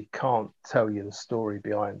probably can't tell you the story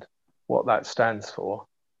behind what that stands for.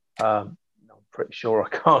 I'm pretty sure I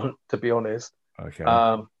can't, to be honest. Okay.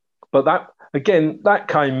 But that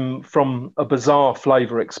came from a bizarre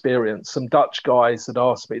flavour experience. Some Dutch guys had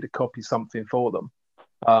asked me to copy something for them,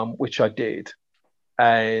 which I did.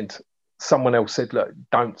 And someone else said, look,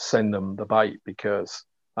 don't send them the bait because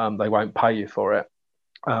they won't pay you for it.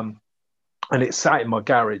 And it sat in my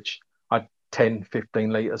garage. I had 10, 15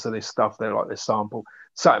 litres of this stuff there, like this sample,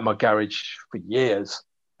 sat in my garage for years.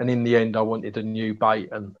 And in the end, I wanted a new bait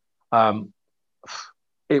and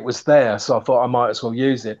it was there. So I thought I might as well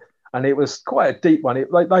use it. And it was quite a deep one.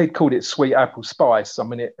 They called it sweet apple spice. I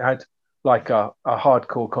mean, it had like a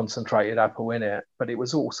hardcore concentrated apple in it, but it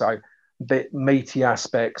was also a bit meaty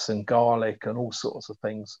aspects and garlic and all sorts of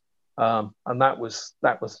things. And that was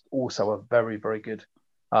also a very, very good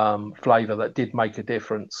flavour that did make a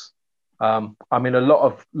difference. I mean, a lot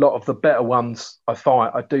of the better ones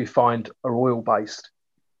I do find are oil based,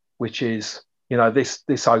 which is,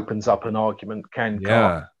 this opens up an argument.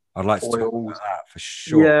 I'd like to talk about that for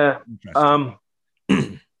sure. Yeah,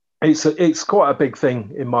 it's quite a big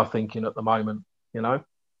thing in my thinking at the moment. I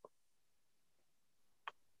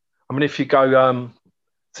mean, if you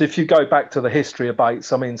go back to the history of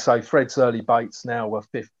baits, I mean, so Fred's early baits now were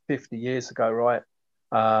 50 years ago, right?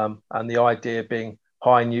 And the idea being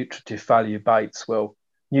high nutritive value baits. Well,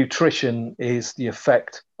 nutrition is the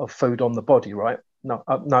effect of food on the body, right? No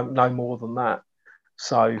more than that.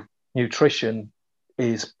 So nutrition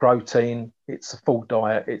is protein, it's a full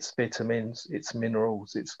diet, it's vitamins, it's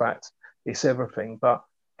minerals, it's fats, it's everything. But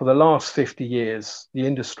for the last 50 years, the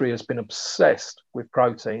industry has been obsessed with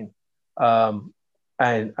protein and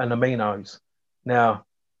aminos. Now,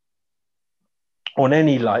 on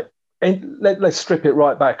any let's strip it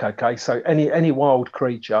right back, okay? So any wild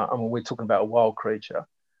creature, I mean, we're talking about a wild creature,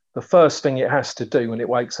 the first thing it has to do when it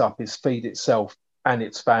wakes up is feed itself and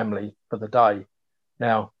its family for the day.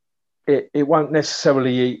 Now, it won't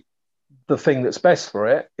necessarily eat the thing that's best for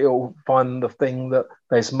it. It'll find the thing that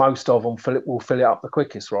there's most of and will fill it up the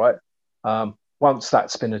quickest, right? once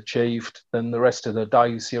that's been achieved, then the rest of the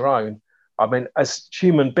day is your own. I mean, as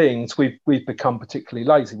human beings, we've become particularly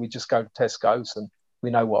lazy. We just go to Tesco's and we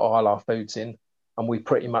know what aisle our food's in, and we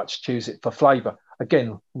pretty much choose it for flavour,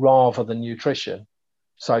 again, rather than nutrition.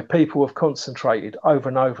 So people have concentrated over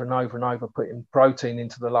and over and over and over putting protein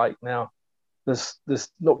into the lake. Now, there's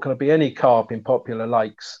not going to be any carp in popular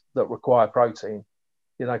lakes that require protein,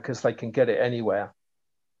 you know, because they can get it anywhere.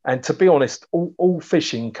 And to be honest, all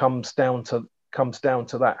fishing comes down to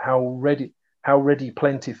that, how ready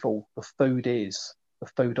plentiful the food is, the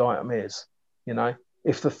food item is. You know,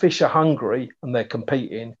 if the fish are hungry and they're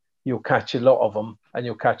competing, you'll catch a lot of them, and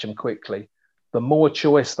you'll catch them quickly. The more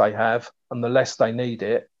choice they have and the less they need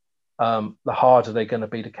it, the harder they're going to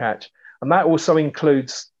be to catch. And that also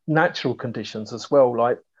includes natural conditions as well,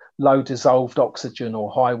 like low dissolved oxygen or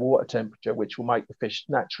high water temperature, which will make the fish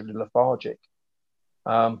naturally lethargic.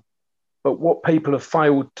 But what people have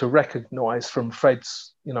failed to recognise from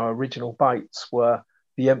Fred's, you know, original baits were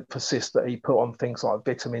the emphasis that he put on things like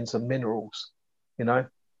vitamins and minerals, you know.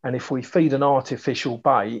 And if we feed an artificial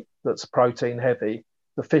bait that's protein heavy,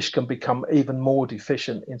 the fish can become even more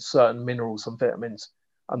deficient in certain minerals and vitamins,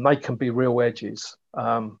 and they can be real edges.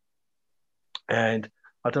 And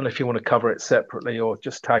I don't know if you want to cover it separately or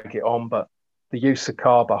just tag it on, but the use of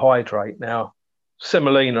carbohydrate now,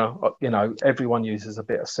 semolina, you know, everyone uses a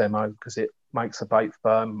bit of semo because it makes a bait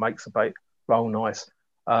firm, makes a bait roll nice,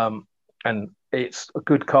 and it's a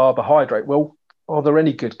good carbohydrate. Well, are there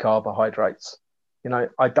any good carbohydrates? You know,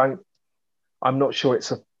 I'm not sure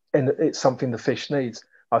it's something the fish needs.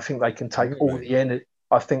 I think they can take all the energy.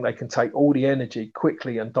 I think they can take all the energy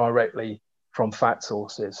quickly and directly from fat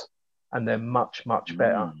sources, and they're much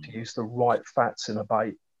better to use the right fats in a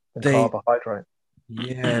bait than carbohydrate.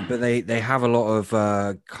 Yeah, but they have a lot of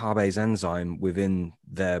carbase enzyme within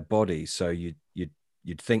their body, so you'd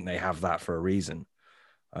think they have that for a reason.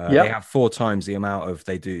 They have 4 times the amount of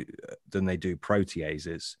than they do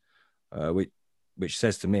proteases, which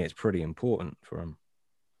says to me it's pretty important for them.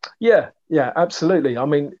 Yeah, absolutely. I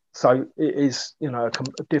mean, so it is, you know,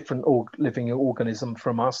 a different living organism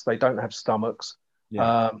from us. They don't have stomachs.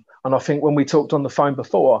 Yeah. And I think when we talked on the phone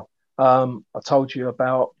before, I told you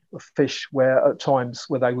about the fish where at times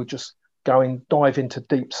where they would just dive into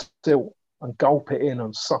deep silt and gulp it in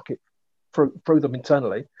and suck it through them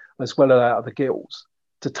internally as well as out of the gills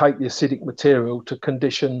to take the acidic material to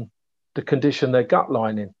condition their gut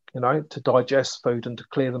lining, you know, to digest food and to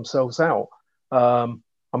clear themselves out.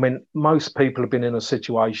 I mean, most people have been in a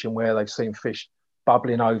situation where they've seen fish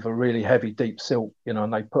bubbling over really heavy, deep silt, you know,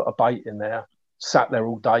 and they put a bait in there, sat there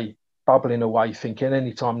all day, bubbling away, thinking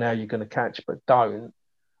anytime now you're going to catch, but don't.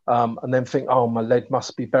 And then think, oh, my lead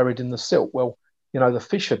must be buried in the silt. Well, you know, the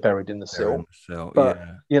fish are buried in the silt, but,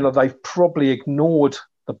 you know, they've probably ignored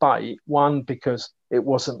the bait, one, because it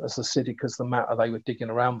wasn't as acidic as the matter they were digging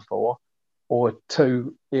around for, or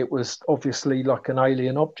 2, it was obviously like an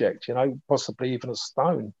alien object, you know, possibly even a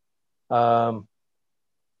stone. So,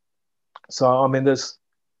 I mean,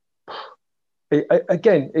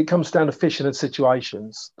 it comes down to fishing and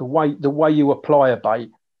situations. The way you apply a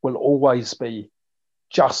bait will always be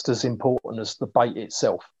just as important as the bait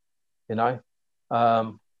itself, you know.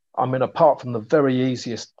 I mean, apart from the very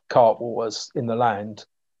easiest carp waters in the land,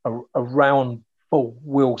 a round ball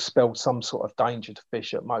will spell some sort of danger to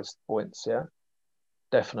fish at most points. Yeah,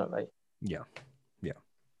 definitely. Yeah.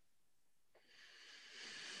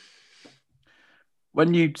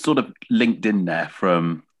 When you sort of linked in there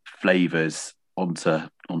from flavors onto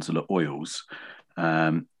the oils,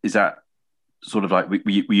 is that sort of like were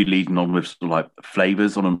you leading on with sort of like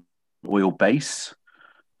flavors on an oil base?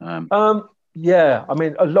 Yeah, I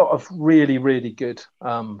mean, a lot of really, really good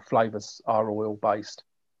flavors are oil based.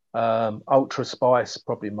 Ultra Spice,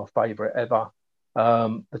 probably my favorite ever.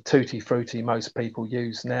 The Tutti Frutti most people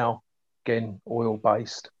use now, again, oil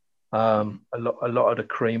based. A lot of the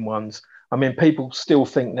cream ones. I mean, people still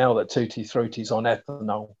think now that Tutti Frutti is on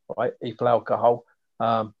ethanol, right? Ethyl alcohol.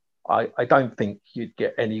 I don't think you'd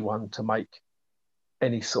get anyone to make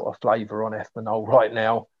any sort of flavour on ethanol right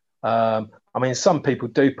now. I mean, some people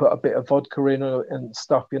do put a bit of vodka in and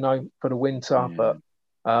stuff, you know, for the winter. Yeah.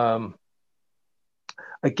 But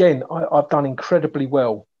again, I've done incredibly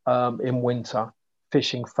well in winter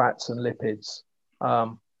fishing fats and lipids.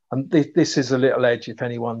 And this is a little edge if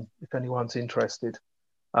anyone's interested.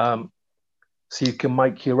 So you can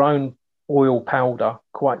make your own oil powder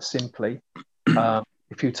quite simply.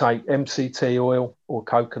 If you take MCT oil or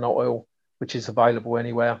coconut oil, which is available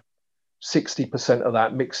anywhere, 60% of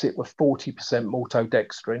that, mix it with 40%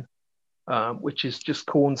 maltodextrin, which is just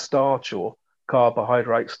cornstarch or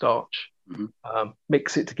carbohydrate starch.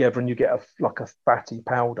 Mix it together, and you get like a fatty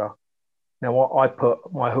powder. Now, I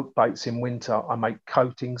put my hook baits in winter. I make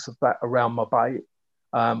coatings of that around my bait,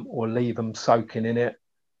 or leave them soaking in it.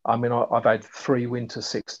 I mean, I've had 3 winter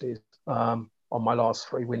 60s on my last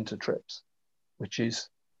 3 winter trips, which is,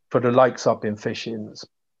 for the lakes I've been fishing, it's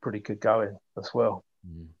pretty good going as well.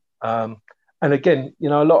 And again, a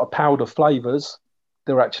lot of powder flavors,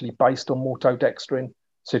 they're actually based on maltodextrin.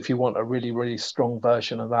 So if you want a really, really strong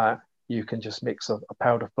version of that, you can just mix a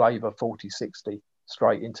powder flavor 40-60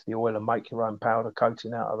 straight into the oil and make your own powder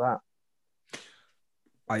coating out of that.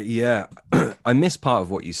 I missed part of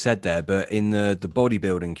what you said there, but in the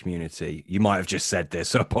bodybuilding community, you might have just said this,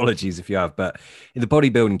 so apologies if you have, but in the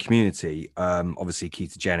bodybuilding community, obviously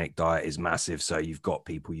ketogenic diet is massive. So you've got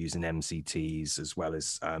people using MCTs as well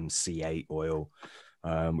as C8 oil,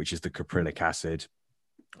 which is the caprylic acid.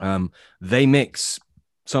 They mix,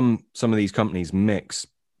 some of these companies mix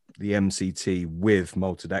the MCT with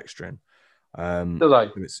maltodextrin. Do they?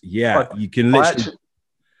 You can literally...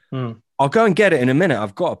 I'll go and get it in a minute.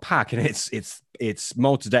 I've got a pack, and it's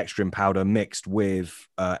maltodextrin powder mixed with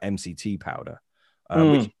MCT powder,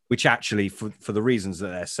 which actually, for the reasons that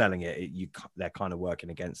they're selling it, they're kind of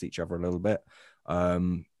working against each other a little bit.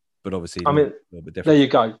 But obviously, I mean, a little bit different. There you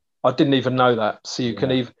go. I didn't even know that. So you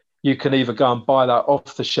can either go and buy that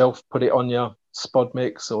off the shelf, put it on your spod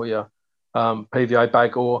mix or your PVA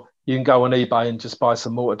bag, or you can go on eBay and just buy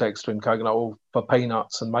some maltodextrin coconut oil for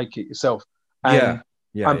peanuts and make it yourself.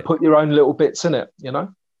 And put your own little bits in it,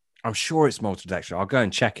 I'm sure it's maltodextrin. I'll go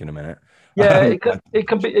and check in a minute. Yeah, it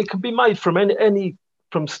can be made from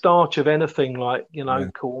from starch of anything, like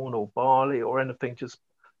corn or barley or anything, just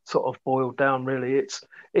sort of boiled down. Really,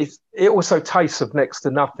 it also tastes of next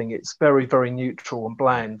to nothing. It's very, very neutral and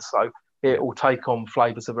bland, so it will take on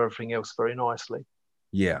flavors of everything else very nicely.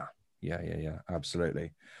 Yeah,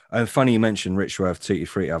 absolutely. Funny you mentioned Richworth Tutti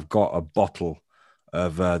Frutti. I've got a bottle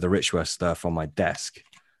of the Richworth stuff on my desk,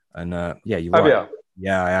 and you're right.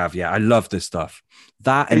 Yeah, I have. Yeah, I love this stuff.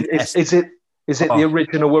 That and is it the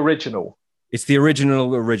original? It's the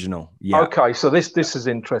original. Yeah. Okay, so this is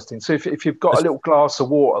interesting. So if you've got a little glass of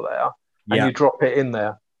water there and you drop it in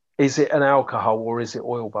there, is it an alcohol or is it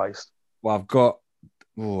oil based? Well, I've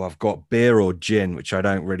got beer or gin, which I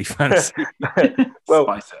don't really fancy. Well,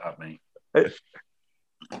 spice it up, mate.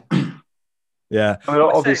 Yeah. I mean,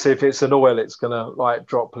 obviously, if it's an oil, it's gonna like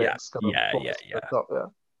droplets.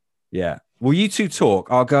 Yeah. Well, you two talk.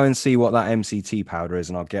 I'll go and see what that MCT powder is,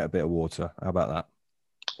 and I'll get a bit of water. How about that?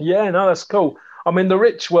 Yeah, no, that's cool. I mean, the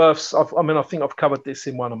Richworths. I think I've covered this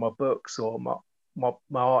in one of my books or my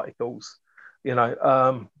articles.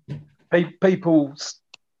 People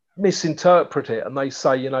misinterpret it and they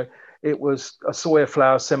say, it was a soya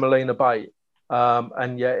flour semolina bait,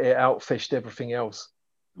 and yet it outfished everything else.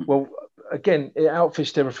 Well, again, it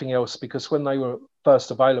outfished everything else because when they were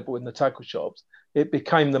first available in the tackle shops, it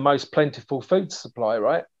became the most plentiful food supply,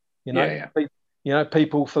 right?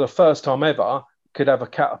 People for the first time ever could have a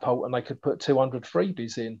catapult and they could put 200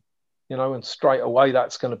 freebies in, and straight away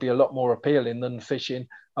that's going to be a lot more appealing than fishing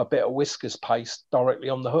a bit of Whiskas paste directly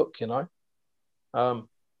on the hook,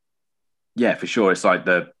 Yeah, for sure. It's like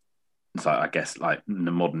I guess like in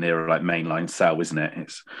the modern era, like mainline sell, isn't it?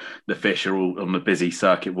 It's the fish are all on the busy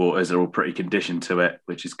circuit waters, are all pretty conditioned to it,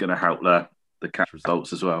 which is going to help the catch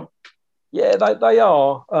results as well. Yeah, they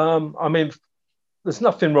are. I mean, there's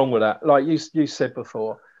nothing wrong with that. Like you said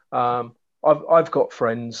before, I've got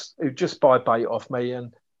friends who just buy bait off me,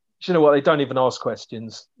 and you know what? They don't even ask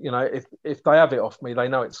questions. If they have it off me, they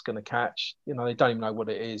know it's going to catch. They don't even know what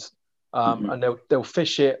it is, and they'll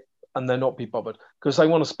fish it and they'll not be bothered because they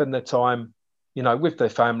want to spend their time, with their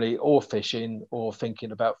family or fishing or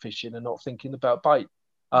thinking about fishing and not thinking about bait.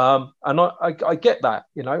 And I get that.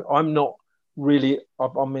 I'm not really.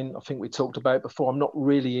 I mean, I think we talked about it before. I'm not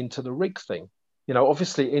really into the rig thing.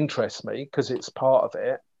 Obviously it interests me because it's part of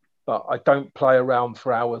it, but I don't play around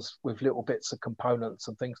for hours with little bits of components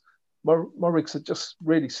and things. My rigs are just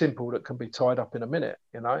really simple that can be tied up in a minute,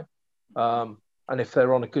 and if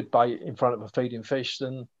they're on a good bait in front of a feeding fish,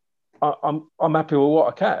 then I'm happy with what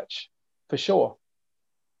I catch, for sure.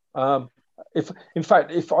 If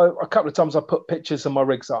a couple of times I put pictures of my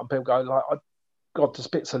rigs up and people go like, God, there's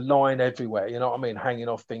bits of line everywhere, you know what I mean? Hanging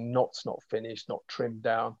off thing, knots not finished, not trimmed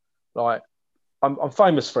down. Like I'm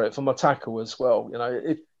famous for it, for my tackle as well.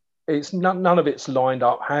 It's none of it's lined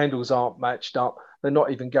up. Handles aren't matched up. They're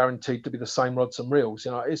not even guaranteed to be the same rods and reels.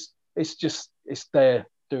 It's there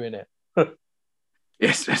doing it.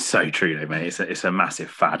 It's so true, though, mate. It's a massive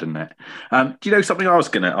fad, isn't it? Do you know something I was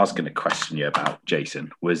gonna question you about,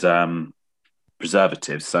 Jason, was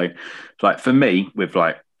preservatives. So, like for me, with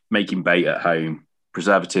like making bait at home,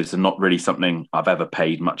 preservatives are not really something I've ever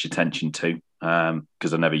paid much attention to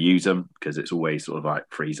because I never use them because it's always sort of like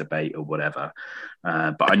freezer bait or whatever.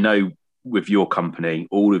 But I know with your company,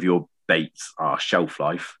 all of your baits are shelf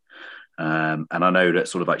life. And I know that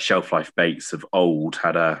sort of like shelf life baits of old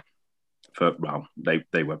had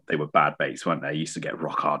they were bad baits, weren't they? Used to get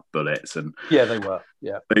rock hard bullets, and yeah, they were.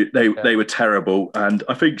 Yeah, they were terrible. And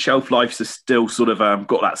I think shelf lives are still sort of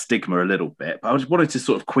got that stigma a little bit. But I just wanted to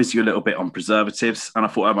sort of quiz you a little bit on preservatives, and I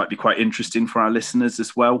thought that might be quite interesting for our listeners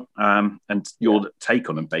as well. And your take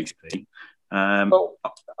on them, basically. I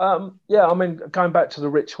mean, going back to the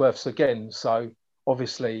Richworths again. So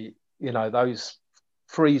obviously, those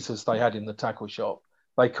freezers they had in the tackle shop,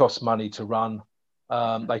 they cost money to run.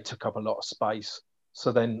 They took up a lot of space.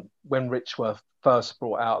 So then when Richworth first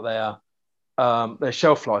brought out their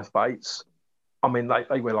shelf life baits, I mean,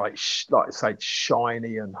 they were like I say,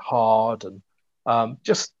 shiny and hard and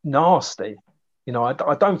just nasty.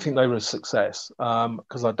 I don't think they were a success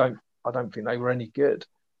because I don't think they were any good.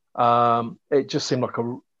 It just seemed like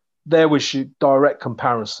there was your direct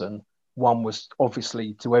comparison. One was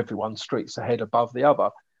obviously to everyone streets ahead above the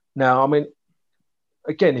other. Now, I mean,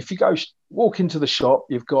 again, if you walk into the shop,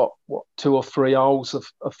 you've got 2 or 3 aisles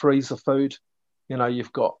of freezer food.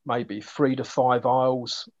 You've got maybe 3 to 5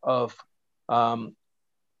 aisles of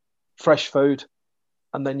fresh food,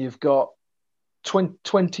 and then you've got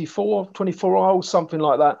 24 aisles, something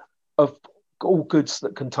like that, of all goods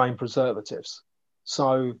that contain preservatives.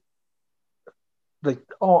 So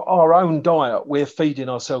our own diet, we're feeding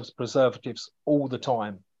ourselves preservatives all the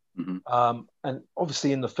time. Mm-hmm. And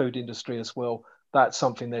obviously in the food industry as well, that's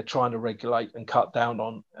something they're trying to regulate and cut down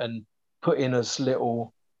on and put in as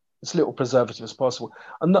little preservative as possible.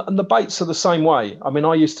 And the baits are the same way. I mean,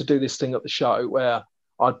 I used to do this thing at the show where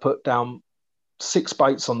I'd put down 6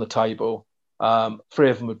 baits on the table. 3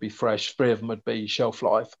 of them would be fresh, 3 of them would be shelf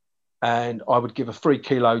life. And I would give a 3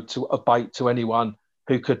 kilo to a bait to anyone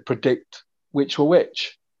who could predict which were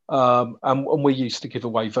which. And we used to give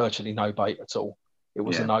away virtually no bait at all. It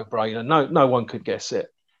was a no-brainer. No one could guess it.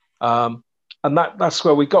 And that's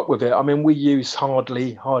where we got with it. I mean, we use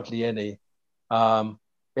hardly any.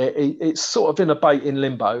 It's sort of in a bait in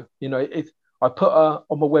limbo. If I put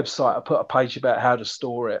on my website, I put a page about how to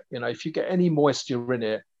store it. If you get any moisture in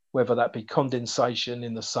it, whether that be condensation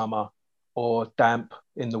in the summer or damp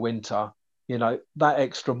in the winter, that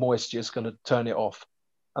extra moisture is going to turn it off.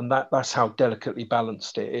 And that's how delicately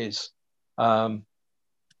balanced it is. I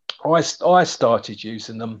started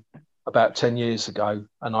using them about 10 years ago,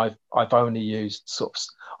 and I've only used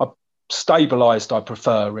I've stabilized, I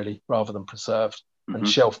prefer really, rather than preserved. Mm-hmm. And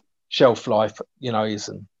shelf life, is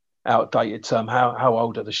an outdated term. How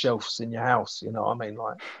old are the shelves in your house? I mean,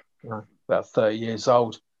 about 30 years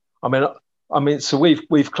old. I mean, so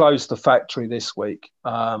we've closed the factory this week.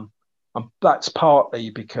 And that's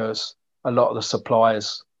partly because a lot of the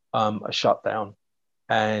suppliers are shut down,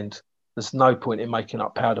 and there's no point in making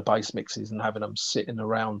up powder-based mixes and having them sitting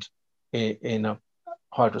around in a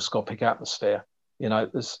hygroscopic atmosphere.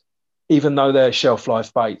 Even though they're shelf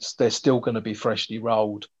life baits, they're still going to be freshly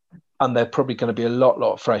rolled, and they're probably going to be a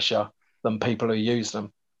lot fresher than people who use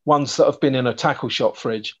them. Ones that have been in a tackle shop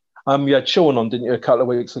fridge. You had Sean on, didn't you, a couple of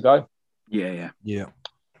weeks ago? Yeah.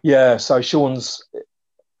 So Sean's,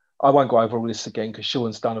 I won't go over all this again because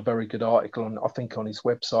Sean's done a very good article on his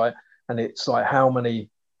website, and it's like how many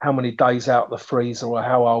days out the freezer or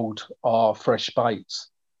how old are fresh baits.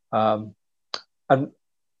 And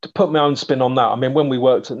to put my own spin on that, I mean, when we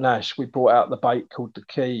worked at Nash, we brought out the bait called the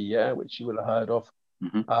Key, which you will have heard of.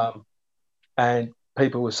 Mm-hmm. And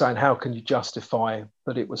people were saying, how can you justify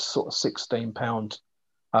that it was sort of £16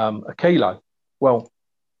 a kilo? Well,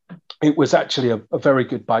 it was actually a very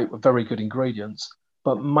good bait with very good ingredients,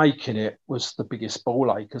 but making it was the biggest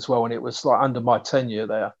ball ache as well. And it was like under my tenure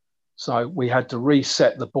there. So we had to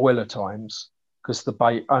reset the boiler times because the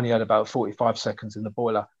bait only had about 45 seconds in the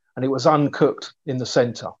boiler, and it was uncooked in the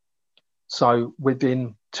center. So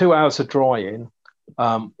within 2 hours of drying,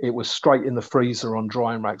 it was straight in the freezer on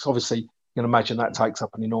drying racks. Obviously, you can imagine that takes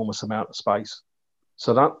up an enormous amount of space.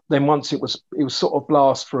 So that then once it was sort of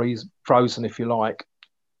blast frozen, if you like.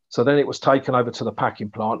 So then it was taken over to the packing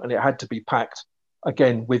plant, and it had to be packed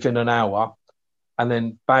again within an hour, and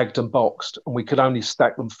then bagged and boxed. And we could only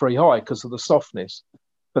stack them 3 high because of the softness.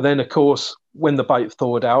 But then, of course, when the bait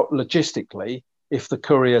thawed out, logistically, if the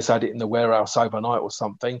couriers had it in the warehouse overnight or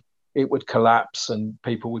something, it would collapse and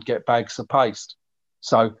people would get bags of paste.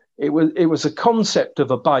 So it was a concept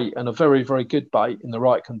of a bait, and a very, very good bait in the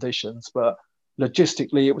right conditions. But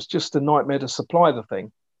logistically, it was just a nightmare to supply the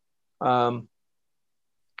thing.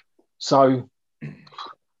 So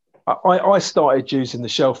I started using the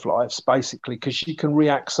shelf lives basically because you can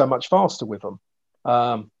react so much faster with them.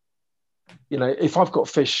 If I've got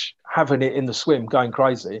fish having it in the swim going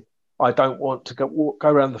crazy, I don't want to go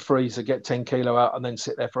around the freezer, get 10 kilo out, and then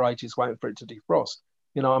sit there for ages waiting for it to defrost.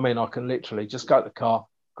 You know what I mean? I can literally just go to the car,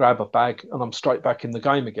 grab a bag, and I'm straight back in the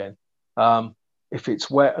game again. If it's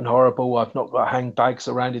wet and horrible, I've not got to hang bags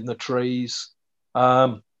around in the trees.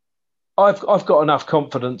 I've got enough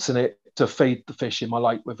confidence in it to feed the fish in my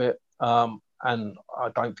lake with it, and I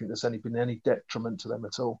don't think there's been any detriment to them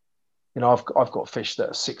at all. I've got fish that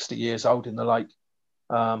are 60 years old in the lake.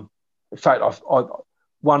 In fact,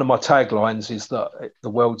 one of my taglines is that the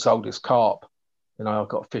world's oldest carp. I've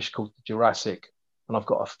got a fish called the Jurassic, and I've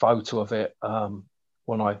got a photo of it from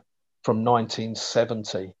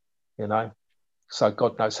 1970. So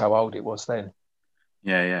God knows how old it was then.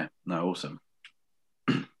 Yeah. No, awesome.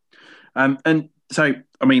 And so,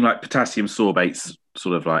 I mean, like potassium sorbate's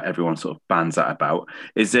sort of like everyone sort of bands that about.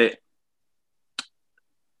 Is it?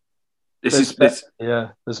 There's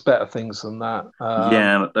better things than that.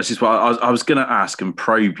 That's just what I was going to ask and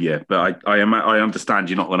probe you, but I understand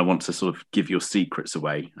you're not going to want to sort of give your secrets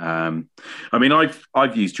away. I mean,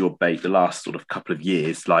 I've used your bait the last sort of couple of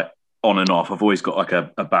years, like on and off. I've always got like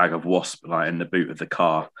a bag of wasp like in the boot of the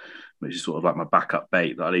car, which is sort of like my backup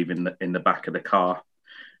bait that I leave in the back of the car.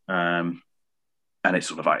 And it's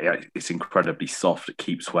sort of like it's incredibly soft. It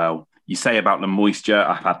keeps well. You say about the moisture.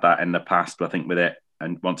 I've had that in the past, but I think with it.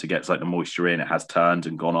 And once it gets like the moisture in, it has turned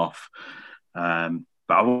and gone off. But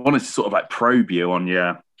I wanted to sort of like probe you on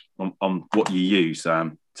what you use.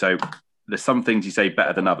 So there's some things you say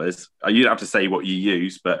better than others. You don't have to say what you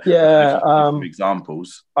use, but yeah, give some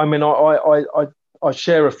examples. I mean, I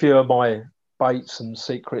share a few of my baits and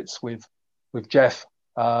secrets with Jeff,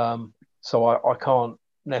 so I can't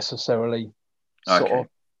necessarily sort of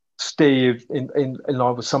steer in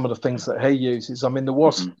line with some of the things that he uses. I mean, the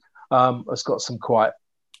wasp. Has got some quite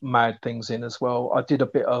mad things in as well. I did a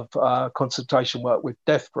bit of consultation work with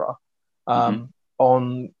DEFRA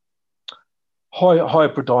on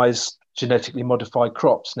hybridized genetically modified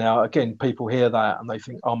crops. Now, again, people hear that and they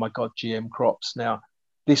think, oh my God, GM crops. Now,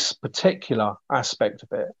 this particular aspect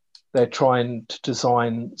of it, they're trying to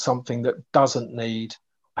design something that doesn't need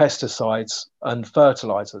pesticides and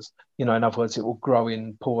fertilizers. In other words, it will grow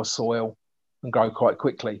in poor soil and grow quite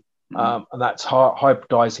quickly. And that's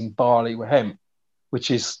hybridizing barley with hemp, which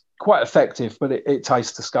is quite effective, but it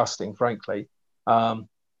tastes disgusting, frankly. But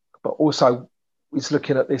also, he's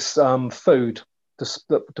looking at this food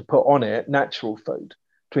to put on it, natural food,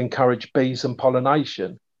 to encourage bees and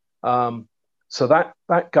pollination. So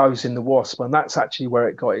that goes in the wasp, and that's actually where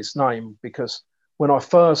it got its name, because when I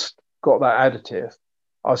first got that additive,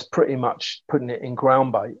 I was pretty much putting it in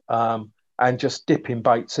ground bait and just dipping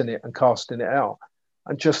baits in it and casting it out.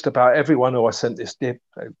 And just about everyone who I sent this dip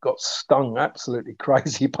got stung absolutely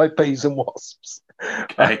crazy by bees and wasps.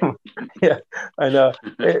 Okay. And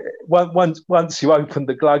once you opened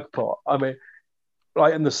the glug pot, I mean,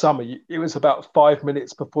 like in the summer, it was about 5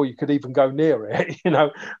 minutes before you could even go near it,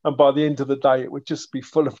 and by the end of the day, it would just be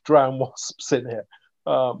full of drowned wasps in it.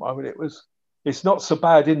 I mean, it's not so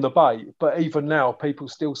bad in the bait, but even now, people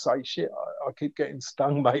still say, shit, I keep getting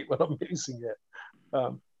stung, mate, when I'm using it.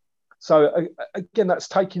 So again, that's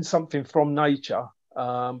taking something from nature,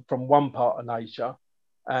 from one part of nature,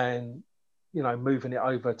 and moving it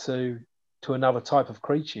over to another type of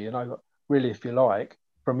creature. Really, if you like,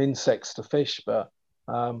 from insects to fish. But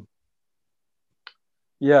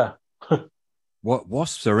yeah. What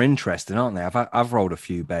wasps are interesting, aren't they? I've rolled a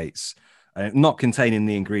few baits, not containing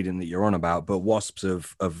the ingredient that you're on about, but wasps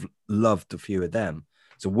have loved a few of them.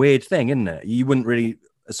 It's a weird thing, isn't it? You wouldn't really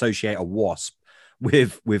associate a wasp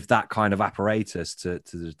with that kind of apparatus to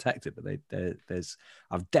detect it, but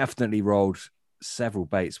I've definitely rolled several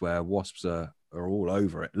baits where wasps are all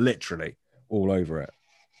over it, literally all over it.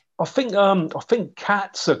 I think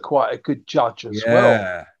cats are quite a good judge as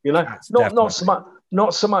well.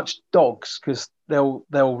 Not so much dogs, because they'll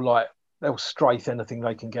strafe anything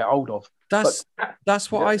they can get hold of. That's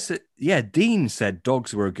what I said. Yeah, Dean said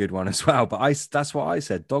dogs were a good one as well, but that's what I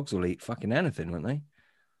said. Dogs will eat fucking anything, won't they?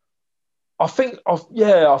 I think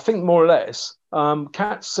more or less.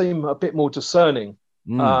 Cats seem a bit more discerning.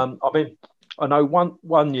 I mean, I know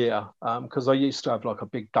one year, because I used to have like a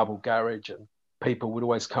big double garage, and people would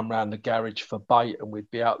always come around the garage for bait, and we'd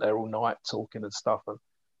be out there all night talking and stuff, and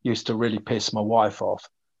used to really piss my wife off.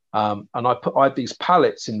 And I had these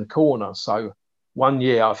pallets in the corner. So one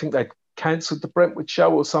year, I think they'd cancelled the Brentwood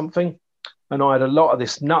show or something, and I had a lot of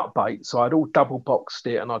this nut bait. So I'd all double boxed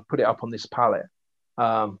it, and I'd put it up on this pallet.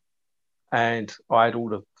 And I had all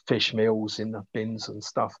the fish meals in the bins and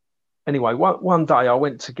stuff. anyway, one day I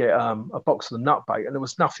went to get a box of the nut bait and there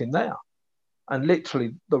was nothing there. And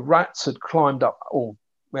literally the rats had climbed up, or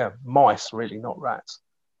mice really, not rats.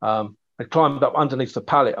 Had climbed up underneath the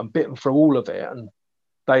pallet and bitten through all of it. And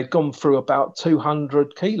they'd gone through about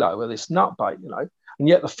 200 kilo of this nut bait, and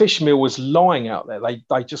yet the fish meal was lying out there.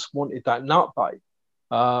 They just wanted that nut bait.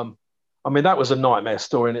 I mean, that was a nightmare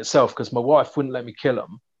story in itself because my wife wouldn't let me kill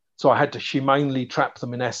them. So I had to humanely trap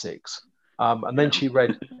them in Essex. And then she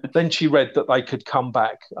read that they could come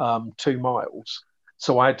back 2 miles.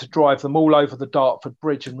 So I had to drive them all over the Dartford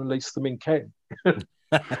Bridge and release them in Kent.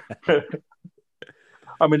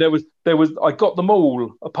 I mean, there was. I got them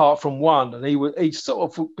all apart from one, and he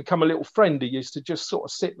sort of become a little friend. He used to just sort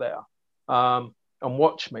of sit there and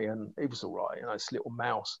watch me, and he was all right, this little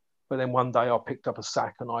mouse. But then one day I picked up a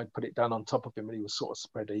sack and I put it down on top of him, and he was sort of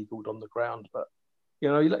spread eagled on the ground. But he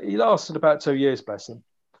lasted about 2 years, bless him.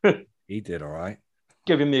 He did all right.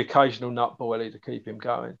 Give him the occasional nut boilie to keep him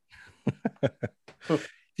going.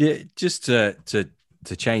 Yeah, just to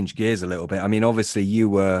change gears a little bit. I mean, obviously you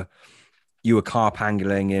were carp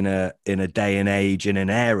angling in a day and age in an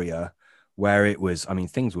area where it was. I mean,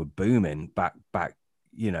 things were booming back.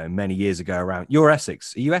 Many years ago. Around you're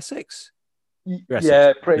Essex. Are you Essex? You're Essex.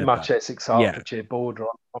 Yeah, pretty much Essex, Hertfordshire border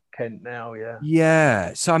on Kent now. Yeah.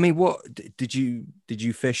 Yeah. So I mean, what did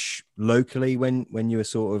you fish locally when you were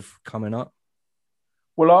sort of coming up?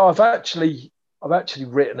 Well, I've actually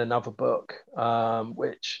written another book,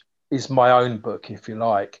 which is my own book, if you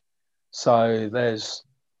like. So there's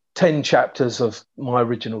 10 chapters of my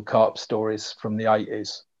original carp stories from the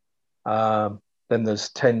 80s. Then there's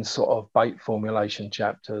 10 sort of bait formulation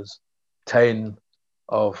chapters, 10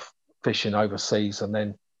 of fishing overseas, and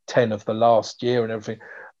then 10 of the last year and everything.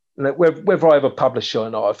 Whether I ever publish it or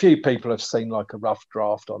not, a few people have seen like a rough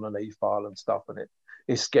draft on an e-file and stuff, and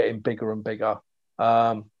it's getting bigger and bigger.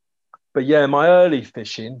 But yeah, my early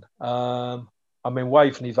fishing, I mean,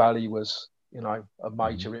 Waveney Valley was, a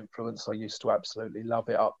major influence. I used to absolutely love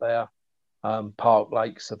it up there. Park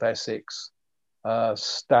Lakes of Essex,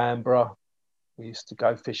 Stanborough. We used to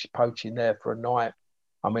go poaching there for a night.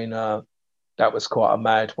 I mean, that was quite a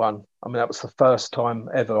mad one. I mean, that was the first time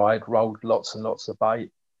ever I had rolled lots and lots of bait.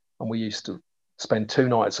 And we used to spend 2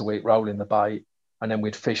 nights a week rolling the bait. And then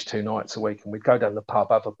we'd fish 2 nights a week. And we'd go down the pub,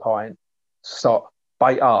 have a pint, start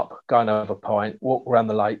bait up, go and have a pint, walk around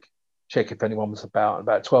the lake, check if anyone was about. And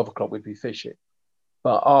about 12 o'clock, we'd be fishing.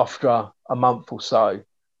 But after a month or so,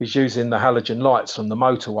 he's using the halogen lights from the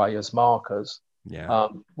motorway as markers. Yeah.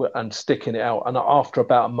 And sticking it out. And after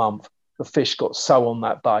about a month, the fish got so on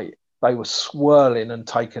that bait, they were swirling and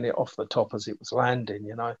taking it off the top as it was landing,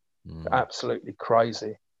 Absolutely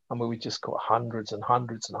crazy. I mean, we just caught hundreds and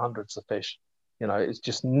hundreds and hundreds of fish. It's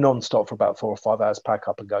just non-stop for about 4 or 5 hours, pack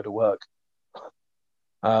up and go to work.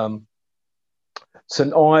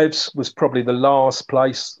 St Ives was probably the last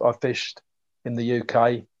place I fished in the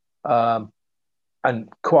UK. And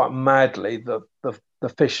quite madly, the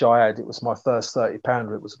fish I had, it was my first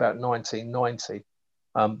 30-pounder. It was about 1990.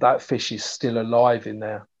 That fish is still alive in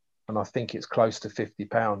there, and I think it's close to 50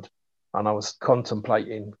 pound. And I was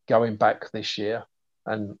contemplating going back this year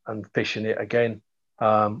and fishing it again.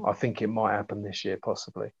 I think it might happen this year,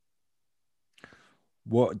 possibly.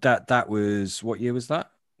 What year was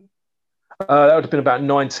that? That would have been about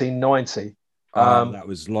 1990. That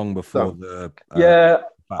was long before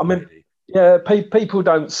I mean. Yeah, people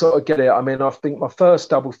don't sort of get it. I mean, I think my first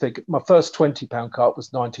 20-pound carp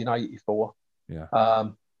was 1984. Yeah.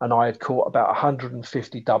 And I had caught about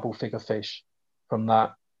 150 double figure fish from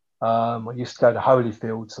that. I used to go to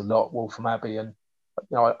Holyfields a lot, Waltham Abbey, and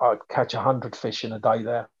I'd catch 100 fish in a day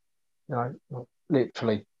there.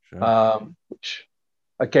 Literally. Sure. Which,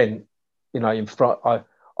 again, in front,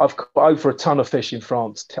 I've caught over a ton of fish in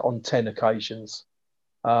France on 10 occasions.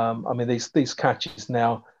 I mean, these catches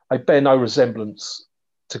now, they bear no resemblance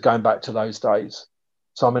to going back to those days.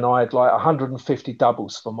 So, I mean, I had like 150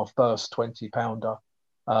 doubles for my first 20-pounder.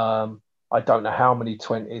 I don't know how many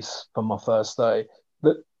 20s for my first 30.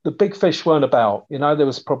 The big fish weren't about. There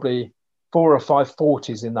was probably 4 or 5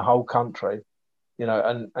 40s in the whole country,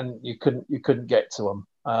 and you couldn't get to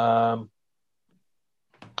them.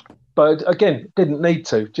 But again, didn't need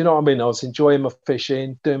to. Do you know what I mean? I was enjoying my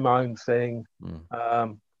fishing, doing my own thing.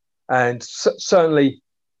 And certainly,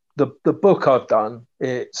 the book I've done,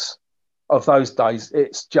 it's of those days,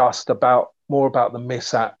 it's just more about the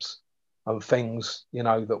mishaps and things,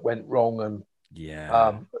 that went wrong, and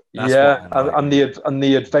and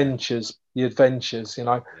the adventures,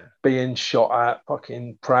 being shot at,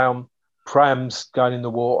 fucking prams going in the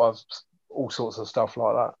water, all sorts of stuff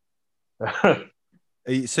like that.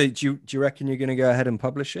 So do you reckon you're going to go ahead and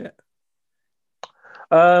publish it?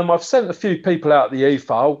 I've sent a few people out the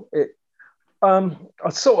e-file. I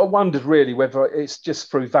sort of wondered really whether it's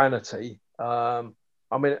just through vanity. I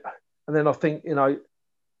mean, and then I think, you know,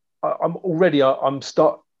 I'm already, I'm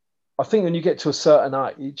start. I think when you get to a certain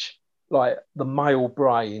age, like the male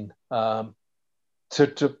brain,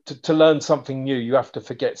 to learn something new, you have to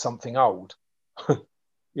forget something old.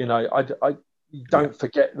 You know, I you don't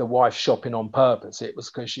forget the wife shopping on purpose. It was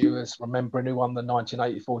because you was remembering who won the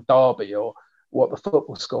 1984 Derby or what the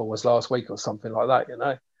football score was last week or something like that, you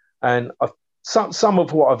know. And some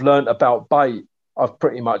of what I've learned about bait, I've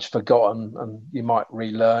pretty much forgotten, and you might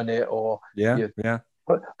relearn it or yeah.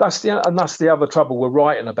 But that's the other trouble we're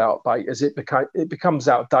writing about bait is it becomes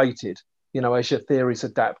outdated, you know, as your theories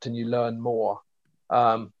adapt and you learn more.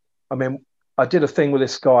 I mean, I did a thing with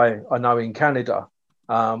this guy I know in Canada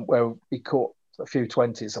where we caught a few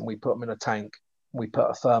 20s and we put them in a tank. We put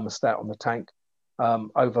a thermostat on the tank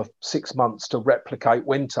over 6 months to replicate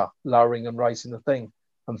winter, lowering and raising the thing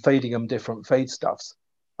and feeding them different feedstuffs.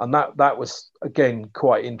 And that was, again,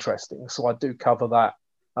 quite interesting. So I do cover that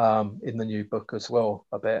in the new book as well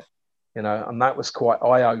a bit, you know, and that was quite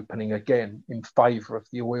eye-opening again in favour of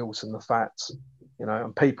the oils and the fats, you know,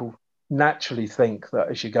 and people naturally think that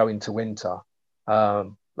as you go into winter,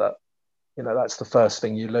 that, you know, that's the first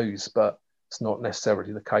thing you lose, but it's not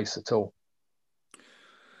necessarily the case at all.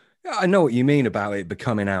 Yeah, I know what you mean about it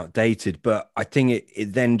becoming outdated, but I think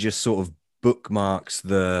it then just sort of bookmarks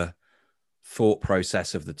the thought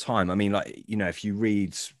process of the time. I mean, like, you know, if you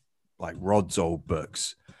read like Rod's old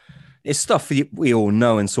books, it's stuff we all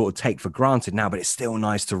know and sort of take for granted now, but it's still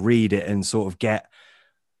nice to read it and sort of get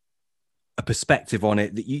a perspective on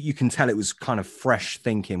it that you can tell it was kind of fresh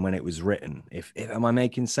thinking when it was written. If am I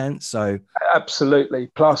making sense? So absolutely.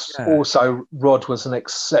 Plus, also Rod was an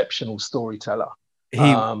exceptional storyteller. He'd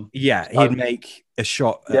make a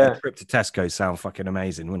trip to Tesco sound fucking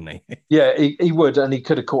amazing, wouldn't he? Yeah, he would, and he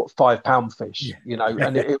could have caught £5 fish, you know,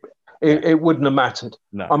 and it wouldn't have mattered.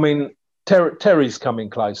 No. I mean, Terry's coming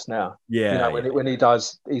close now. Yeah, you know, when he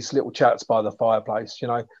does his little chats by the fireplace, you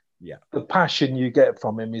know, the passion you get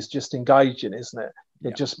from him is just engaging, isn't it?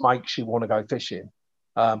 It just makes you want to go fishing,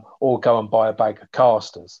 or go and buy a bag of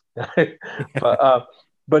casters.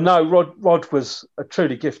 But no, Rod was a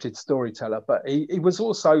truly gifted storyteller, but he was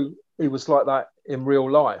like that in real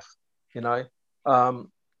life, you know.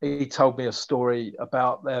 He told me a story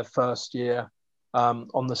about their first year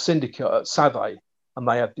on the syndicate at Savay, and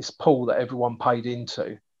they had this pool that everyone paid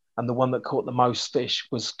into, and the one that caught the most fish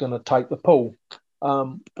was going to take the pool.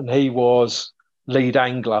 And he was lead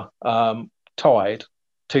angler, tied,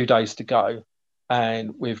 2 days to go,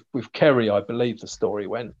 and with Kerry, I believe the story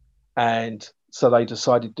went, and so they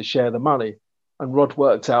decided to share the money. And Rod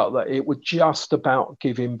worked out that it would just about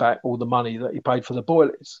give him back all the money that he paid for the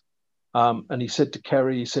boilies. And he said to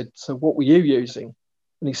Kerry, he said, "So what were you using?"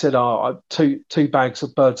 And he said, two bags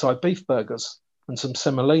of Bird's Eye beef burgers and some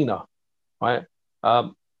semolina, right?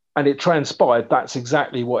 And it transpired that's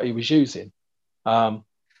exactly what he was using. But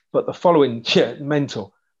the following,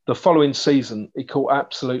 mental. The following season, he caught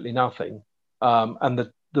absolutely nothing. And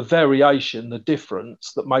the variation, the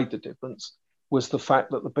difference that made the difference was the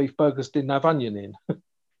fact that the beef burgers didn't have onion in.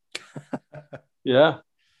 Yeah.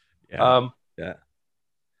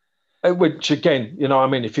 Which again, you know, I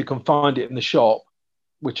mean, if you can find it in the shop,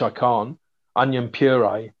 which I can't, onion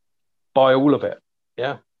puree, buy all of it.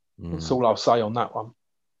 Yeah. That's all I'll say on that one.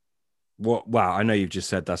 Wow, I know you've just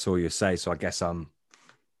said that's all you say, so I guess I'm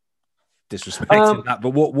disrespecting that.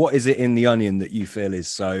 But what is it in the onion that you feel is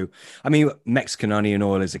so? I mean, Mexican onion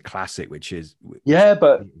oil is a classic, but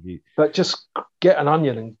just get an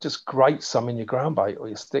onion and just grate some in your ground bait or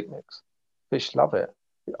your stick mix. Fish love it.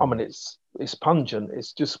 I mean, it's pungent.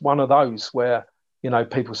 It's just one of those where, you know,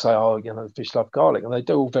 people say, oh, you know, fish love garlic, and they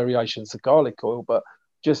do all variations of garlic oil. But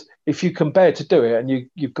just if you can bear to do it and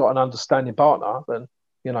you've got an understanding partner, then,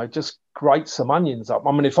 you know, just grate some onions up.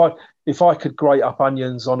 I mean, if I could grate up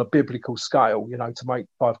onions on a biblical scale, you know, to make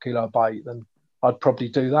 5 kilo bait, then I'd probably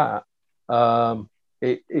do that.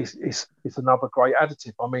 It's another great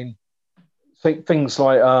additive. I mean, things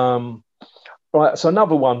like right. So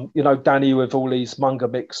another one, you know, Danny with all these Munger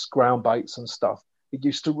mix ground baits and stuff. It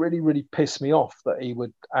used to really, really piss me off that he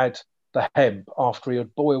would add the hemp after he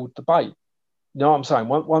had boiled the bait. You know what I'm saying?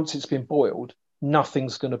 Once it's been boiled,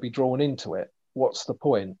 nothing's going to be drawn into it. What's the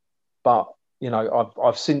point? But, you know,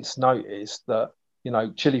 I've since noticed that, you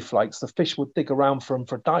know, chili flakes, the fish would dig around for them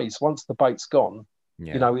for days. Once the bait's gone,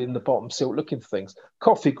 you know, in the bottom silt looking for things.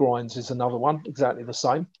 Coffee grinds is another one, exactly the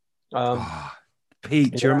same.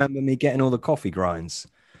 Pete, do you remember me getting all the coffee grinds?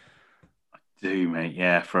 I do, mate.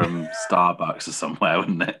 Yeah, from Starbucks or somewhere,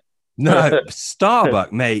 wouldn't it? No,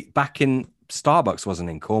 Starbucks, mate. Starbucks wasn't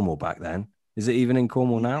in Cornwall back then. Is it even in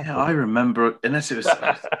Cornwall now? Yeah, I remember, unless it was.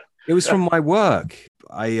 It was from my work.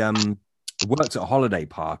 I worked at a holiday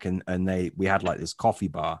park, and we had like this coffee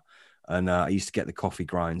bar, and I used to get the coffee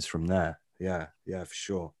grinds from there. Yeah, for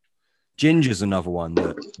sure. Ginger's another one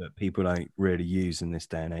that people don't really use in this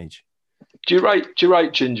day and age. Do you rate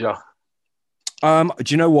ginger? Do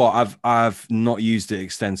you know what? I've not used it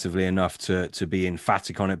extensively enough to be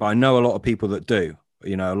emphatic on it, but I know a lot of people that do.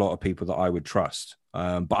 You know, a lot of people that I would trust.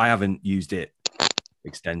 But I haven't used it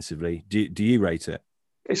extensively. Do you rate it?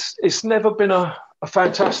 It's never been a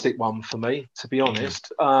fantastic one for me, to be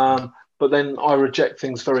honest. But then I reject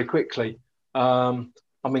things very quickly.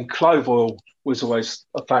 I mean, clove oil was always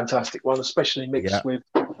a fantastic one, especially mixed with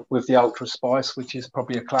the Ultra Spice, which is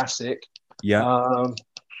probably a classic. Yeah.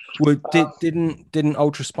 Didn't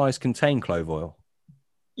Ultra Spice contain clove oil?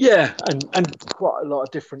 Yeah, and quite a lot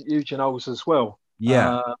of different eugenyls as well.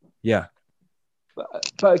 Yeah.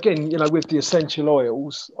 But again, you know, with the essential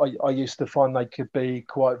oils, I used to find they could be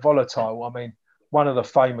quite volatile. I mean, one of the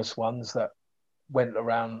famous ones that went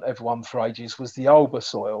around everyone for ages was the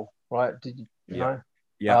Albus oil, right? Did you know?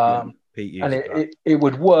 Yeah. Pete and it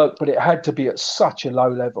would work, but it had to be at such a low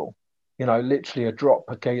level, you know, literally a drop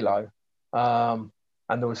per kilo. And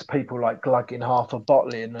there was people like glugging half a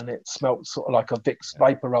bottle in, and it smelt sort of like a Vicks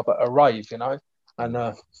vapor rub at a rave, you know,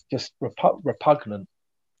 and just repugnant.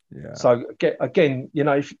 Yeah. So again, you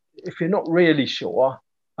know, if you're not really sure,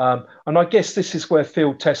 and I guess this is where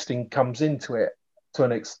field testing comes into it to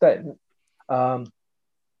an extent, but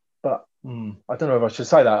I don't know if I should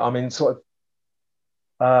say that. I mean, sort of,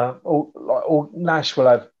 all Nash will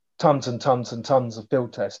have tons and tons and tons of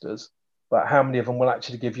field testers, but how many of them will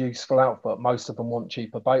actually give useful output? Most of them want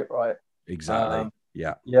cheaper bait, right? Exactly.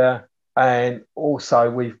 Yeah. And also,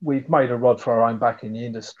 we've made a rod for our own back in the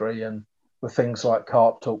industry, and with things like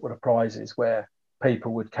Carp Talk with the prizes, where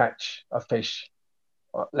people would catch a fish,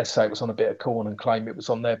 let's say it was on a bit of corn, and claim it was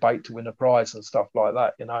on their bait to win a prize and stuff like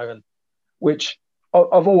that, you know, and which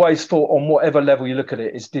I've always thought, on whatever level you look at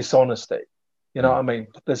it, is dishonesty. You know what I mean?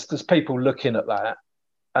 There's people looking at that,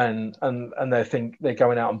 and they're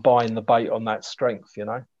going out and buying the bait on that strength, you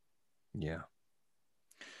know?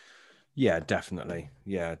 Yeah, definitely.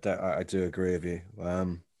 Yeah, I do agree with you.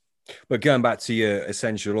 But going back to your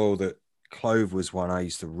essential oil, that clove was one I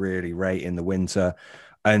used to really rate in the winter,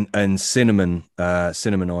 and cinnamon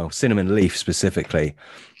oil, cinnamon leaf specifically,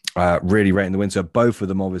 really rate in the winter. Both of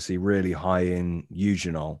them obviously really high in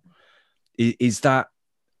eugenol. Is that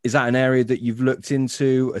an area that you've looked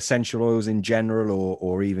into, essential oils in general,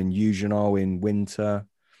 or even eugenol in winter?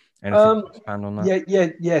 Anything to expand on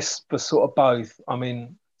that? Yes, for sort of both. I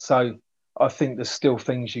mean, so I think there's still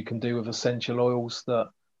things you can do with essential oils that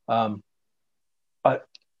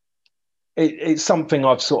it's something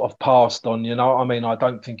I've sort of passed on, you know. I mean, I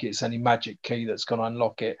don't think it's any magic key that's going to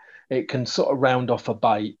unlock it. It can sort of round off a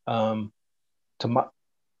bait to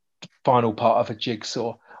final part of a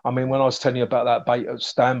jigsaw. I mean, when I was telling you about that bait at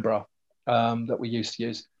Stanborough that we used to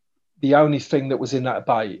use, the only thing that was in that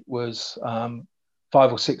bait was 5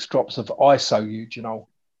 or 6 drops of isoeugenol.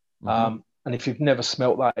 And if you've never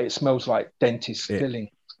smelt that, it smells like dentist filling.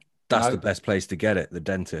 That's the best place to get it, the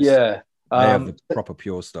dentist. Yeah. They have the proper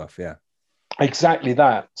pure stuff, yeah. Exactly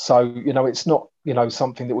that. So, you know, it's not, you know,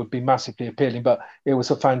 something that would be massively appealing, but it was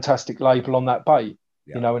a fantastic label on that bait,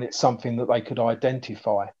 you know, and it's something that they could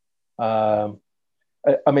identify. I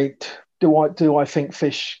mean, do I think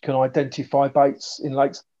fish can identify baits in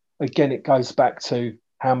lakes? Again, it goes back to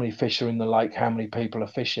how many fish are in the lake, how many people are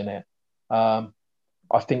fishing it.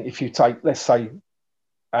 I think if you take, let's say,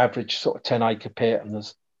 average sort of 10-acre pit, and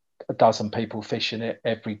there's a dozen people fishing it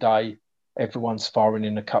every day, everyone's firing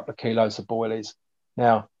in a couple of kilos of boilies.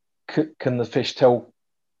 Now, can the fish tell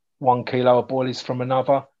 1 kilo of boilies from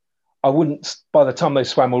another? I wouldn't. By the time they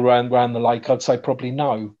swam all around the lake, I'd say probably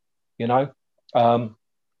no. You know,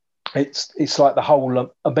 it's like the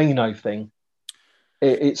whole amino thing.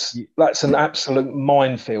 That's an absolute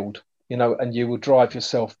minefield, you know, and you will drive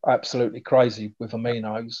yourself absolutely crazy with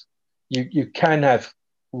aminos. You can have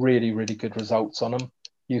really, really good results on them.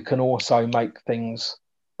 You can also make things.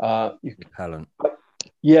 Helen.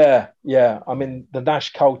 Yeah. I mean, the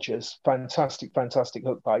Nash cultures, fantastic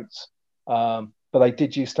hook baits. But they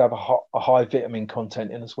did used to have a high vitamin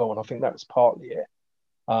content in as well, and I think that was partly it.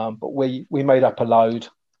 But we made up a load,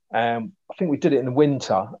 and I think we did it in the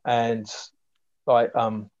winter, and like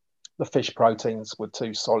the fish proteins were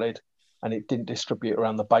too solid, and it didn't distribute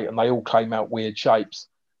around the bait, and they all came out weird shapes.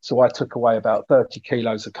 So I took away about 30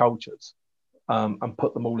 kilos of cultures and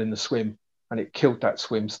put them all in the swim. and it killed that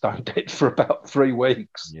swim stone dead for about 3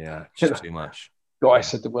 weeks. Yeah, just too much. Guy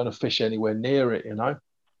said they weren't a fish anywhere near it, you know.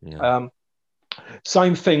 Yeah.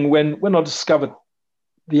 Same thing when I discovered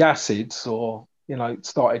the acids, or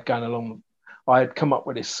started going along, I had come up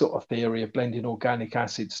with this sort of theory of blending organic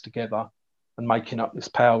acids together and making up this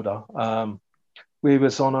powder. We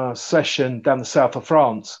was on a session down the south of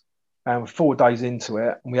France, and 4 days into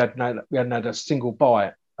it, and we hadn't had a single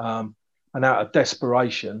bite. And out of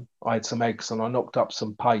desperation, I had some eggs and I knocked up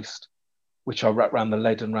some paste, which I wrapped around the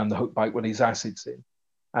lead and around the hook bait with these acids in.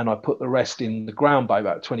 And I put the rest in the ground bait,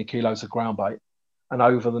 about 20 kilos of ground bait. And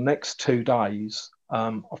over the next 2 days,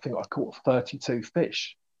 I think I caught 32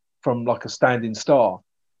 fish from like a standing star.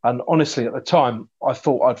 And honestly, at the time, I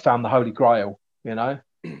thought I'd found the Holy Grail, you know.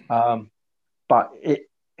 But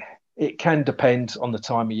it can depend on the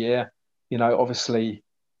time of year. You know, obviously,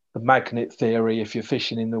 the magnet theory, if you're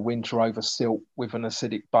fishing in the winter over silt with an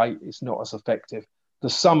acidic bait, it's not as effective. The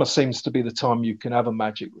summer seems to be the time you can have a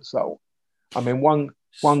magic result. I mean,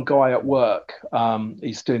 one guy at work,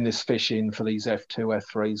 he's doing this fishing for these F2,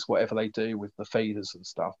 F3s, whatever they do with the feeders and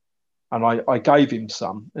stuff. And I gave him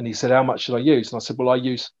some, and he said, how much should I use? And I said, well, I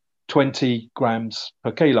use 20 grams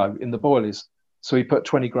per kilo in the boilies. So he put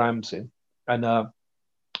 20 grams in. And at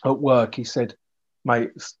work, he said, mate,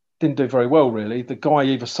 didn't do very well, really. The guy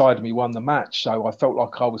either side of me won the match, so I felt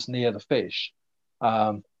like I was near the fish.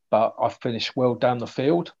 But I finished well down the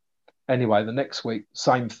field. Anyway, the next week,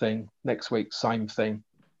 same thing. Next week, same thing.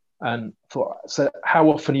 And thought, so how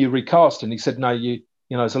often are you recasting? He said, no, you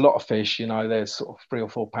know, there's a lot of fish, you know, there's sort of 3 or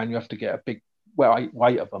 4 pound. You have to get a big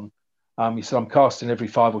weight of them. He said, I'm casting every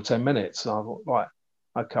 5 or 10 minutes. And I thought, right,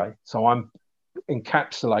 okay. So I'm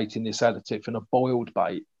encapsulating this additive in a boiled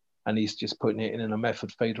bait, and he's just putting it in a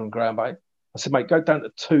method feeder and ground bait. I said, mate, go down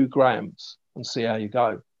to 2 grams and see how you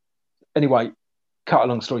go. Anyway, cut a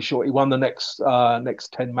long story short, he won the next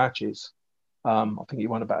 10 matches. I think he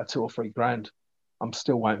won about 2 or 3 grand. I'm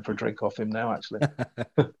still waiting for a drink off him now, actually.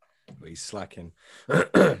 He's slacking.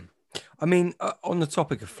 I mean, on the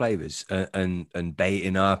topic of flavors and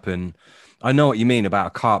baiting up, and I know what you mean about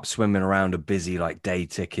a carp swimming around a busy like day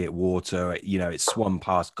ticket water. You know, it's swum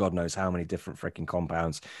past God knows how many different freaking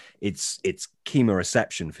compounds. It's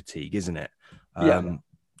chemoreception fatigue, isn't it? Yeah.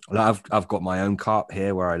 I've got my own carp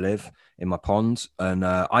here where I live in my ponds, and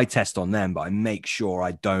I test on them, but I make sure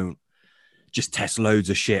I don't just test loads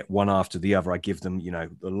of shit one after the other. I give them, you know,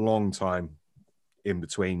 a long time in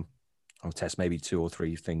between. I'll test maybe 2 or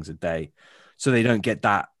 3 things a day, so they don't get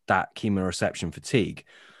that chemoreception fatigue.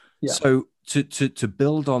 Yeah. So to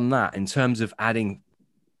build on that in terms of adding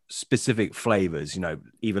specific flavors, you know,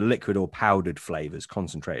 either liquid or powdered flavors,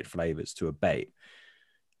 concentrated flavors to a bait,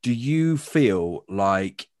 do you feel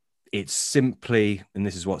like it's simply, and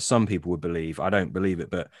this is what some people would believe, I don't believe it,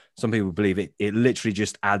 but some people believe it literally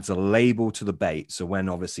just adds a label to the bait. So when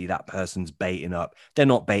obviously that person's baiting up, they're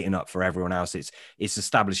not baiting up for everyone else. It's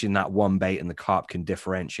establishing that one bait, and the carp can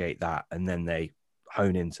differentiate that, and then they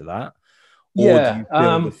hone into that. Or do you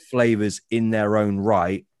feel the flavors in their own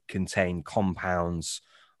right contain compounds,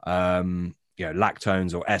 you know,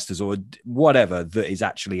 lactones or esters or whatever that is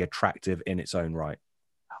actually attractive in its own right?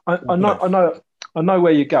 I know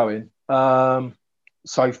where you're going.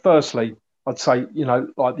 So firstly, I'd say, you know,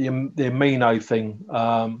 like the amino thing,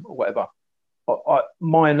 or whatever.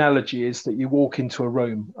 My analogy is that you walk into a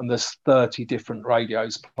room and there's 30 different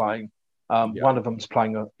radios playing. One of them's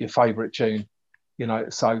playing your favourite tune, you know.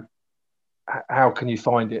 So how can you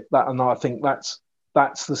find it? And I think that's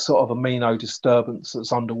the sort of amino disturbance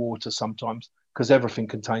that's underwater sometimes, because everything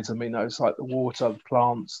contains aminos, like the water, the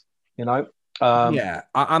plants, you know.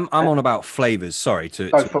 I'm on about flavors. Sorry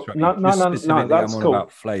no, that's I'm on cool.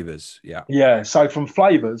 about flavors. Yeah. So from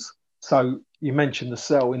flavors, so you mentioned the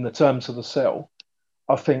cell. In the terms of the cell,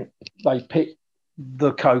 I think they picked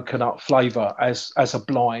the coconut flavor as a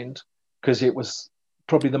blind, because it was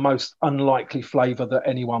probably the most unlikely flavor that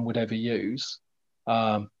anyone would ever use.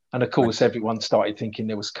 And of course, everyone started thinking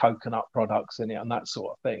there was coconut products in it and that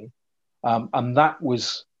sort of thing. And that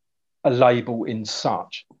was a label in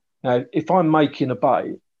such. Now, if I'm making a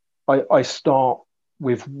bait, I start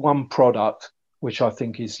with one product which I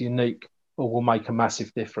think is unique or will make a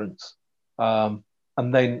massive difference. And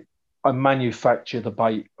then I manufacture the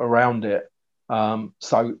bait around it.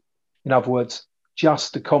 So, in other words,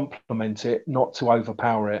 just to complement it, not to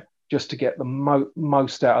overpower it, just to get the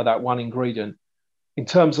most out of that one ingredient. In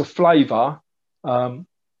terms of flavour, I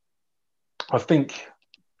think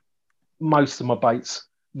most of my baits,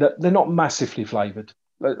 they're not massively flavoured.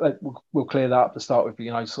 We'll clear that up to start with,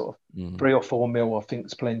 you know, sort of 3 or 4 mil, I think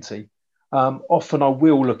is plenty. Often I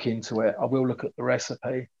will look into it. I will look at the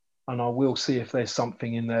recipe. and I will see if there's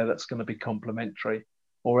something in there that's going to be complementary,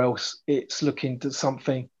 or else it's looking to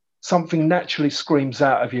something naturally screams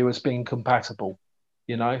out of you as being compatible,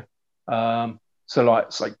 you know. So like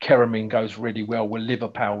keramine goes really well with liver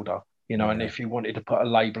powder, you know, and if you wanted to put a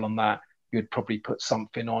label on that, you'd probably put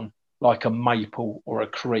something on like a maple or a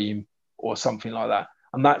cream or something like that.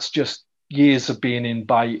 And that's just years of being in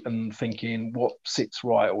bait and thinking what sits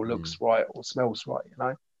right or looks right or smells right, you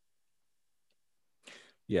know.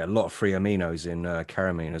 Yeah, a lot of free aminos in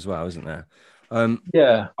keramine as well, isn't there?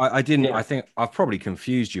 Yeah. I didn't. Yeah. I think I've probably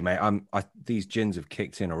confused you, mate. These gins have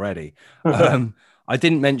kicked in already. I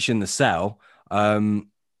didn't mention the cell.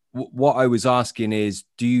 What I was asking is,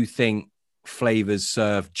 do you think flavors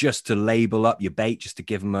serve just to label up your bait, just to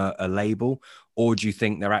give them a label, or do you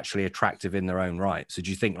think they're actually attractive in their own right? So do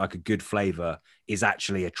you think like a good flavor is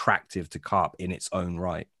actually attractive to carp in its own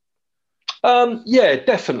right? Yeah,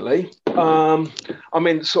 definitely. I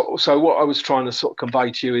mean, so what I was trying to sort of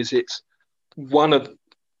convey to you is it's one of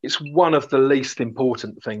the least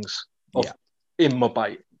important things in my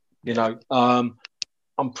bait. You know,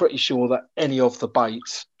 I'm pretty sure that any of the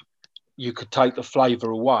baits you could take the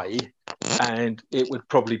flavour away, and it would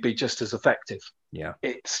probably be just as effective. Yeah,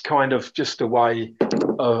 it's kind of just a way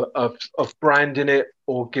of branding it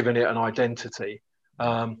or giving it an identity.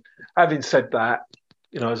 Having said that,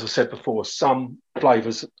 you know, as I said before, some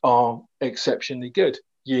flavours are exceptionally good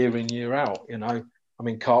year in, year out. You know, I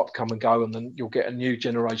mean, carp come and go, and then you'll get a new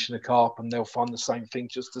generation of carp, and they'll find the same thing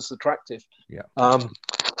just as attractive. Yeah.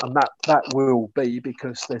 And that will be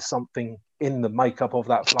because there's something in the makeup of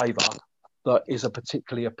that flavour that is a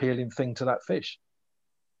particularly appealing thing to that fish.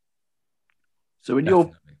 So when you're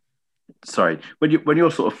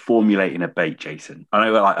sort of formulating a bait, Jason, I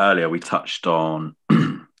know like earlier we touched on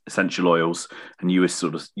essential oils, and you're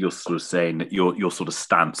sort of saying that your sort of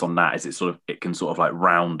stance on that is it can sort of like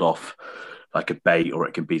round off like a bait, or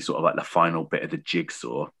it can be sort of like the final bit of the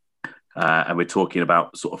jigsaw. And we're talking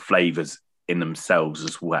about sort of flavors in themselves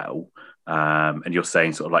as well. And you're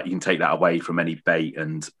saying sort of like you can take that away from any bait,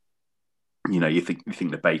 and you know you think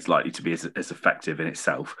the bait's likely to be as effective in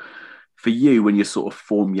itself. For you, when you're sort of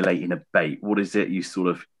formulating a bait, what is it you sort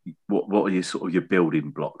of what are your sort of your building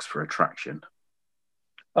blocks for attraction?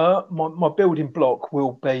 My building block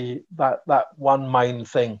will be that one main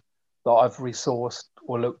thing that I've resourced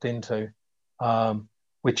or looked into,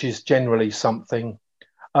 which is generally something.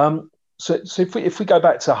 So if we go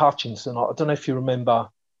back to Hutchinson, I don't know if you remember,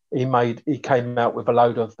 he came out with a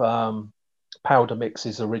load of powder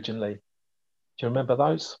mixes originally. Do you remember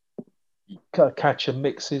those? Catchem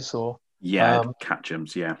mixes or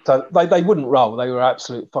Catchems, yeah. So they wouldn't roll. They were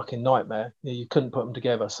absolute fucking nightmare. You couldn't put them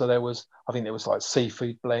together. So I think there was like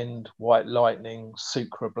seafood blend, white lightning,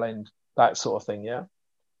 sucra blend, that sort of thing. Yeah.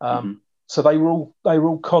 So they were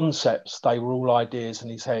all concepts. They were all ideas in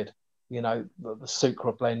his head. You know, the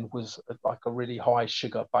sucra blend was like a really high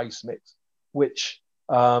sugar base mix, which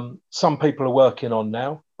some people are working on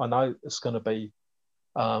now. I know it's going to be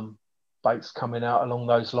baits coming out along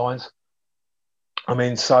those lines. I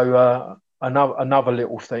mean, so another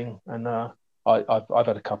little thing, and I've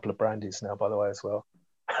had a couple of brandies now, by the way, as well.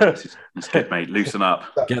 That's good, mate. Loosen up.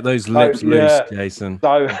 Get those lips loose, Jason.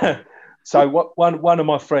 So one of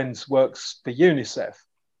my friends works for UNICEF,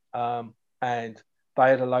 and they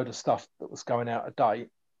had a load of stuff that was going out of date.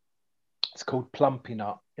 It's called Plumpy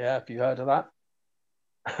Nut. Yeah, have you heard of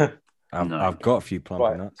that? I've got a few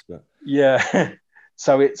Plumpy Nuts, but yeah.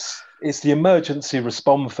 So it's the emergency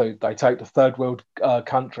response food they take to third world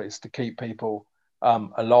countries to keep people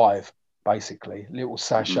alive, basically, little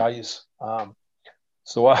sachets.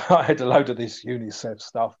 So I had a load of this UNICEF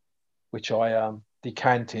stuff, which I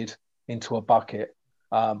decanted into a bucket,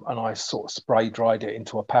 and I sort of spray dried it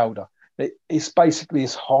into a powder. It's basically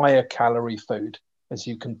as high a calorie food as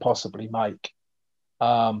you can possibly make.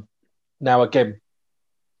 Now, again,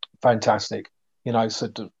 fantastic. You know, so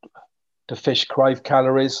do fish crave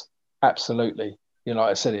calories? Absolutely. You know,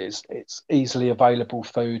 like I said, it's easily available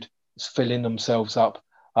food. It's filling themselves up.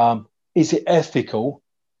 Is it ethical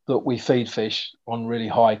that we feed fish on really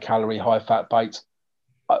high calorie, high fat baits?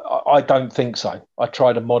 I don't think so. I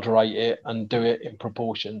try to moderate it and do it in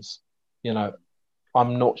proportions. You know,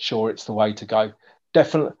 I'm not sure it's the way to go.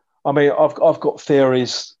 Definitely. I mean, I've got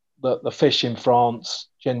theories that the fish in France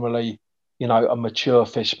generally, you know, are mature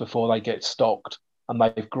fish before they get stocked, and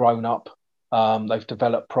they've grown up. They've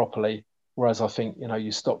developed properly. Whereas I think, you know,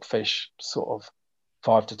 you stock fish sort of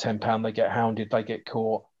 £5 to £10, they get hounded, they get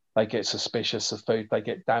caught, they get suspicious of food, they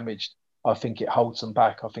get damaged. I think it holds them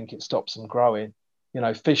back. I think it stops them growing. You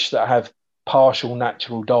know, fish that have partial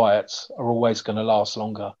natural diets are always going to last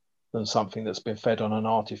longer. than something that's been fed on an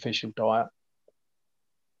artificial diet.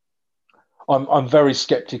 I'm very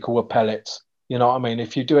skeptical of pellets. You know what I mean?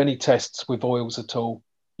 If you do any tests with oils at all,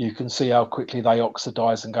 you can see how quickly they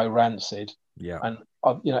oxidize and go rancid. Yeah. And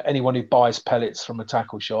anyone who buys pellets from a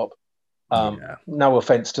tackle shop, no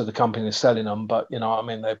offense to the company that's selling them, but you know what I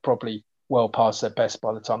mean, they're probably well past their best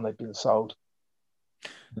by the time they've been sold.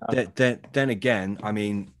 Then again, I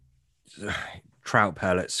mean, trout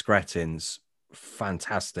pellets, scretins,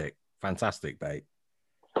 fantastic bait.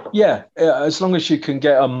 Yeah, as long as you can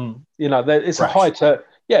get them, you know, it's fresh.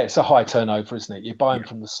 It's a high turnover, isn't it? You buy them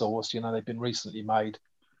from the source. You know, they've been recently made.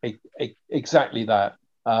 Exactly that.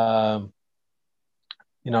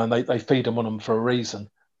 You know, and they feed them on them for a reason.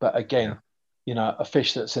 But again, you know, a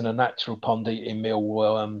fish that's in a natural pond eating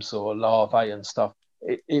mealworms or larvae and stuff,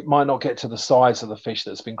 it might not get to the size of the fish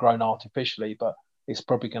that's been grown artificially, but it's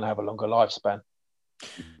probably going to have a longer lifespan.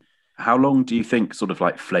 How long do you think sort of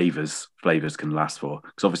like flavors can last for?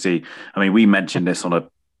 Because obviously, I mean, we mentioned this on a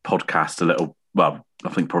podcast I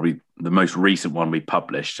think probably the most recent one we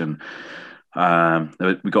published, and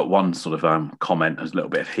we got one sort of comment, a little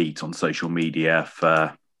bit of heat on social media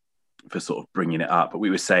for sort of bringing it up, but we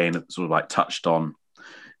were saying it sort of like touched on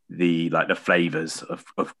the flavors of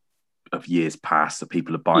years past that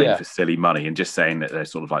people are buying for silly money, and just saying that they're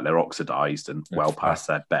sort of like they're oxidized and well past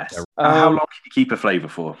their best. How long can you keep a flavor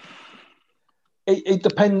for? It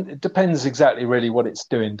depends exactly really what it's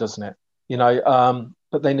doing, doesn't it? You know,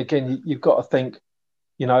 but then again, you've got to think,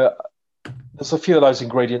 you know, there's a few of those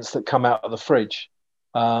ingredients that come out of the fridge.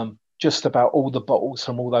 Just about all the bottles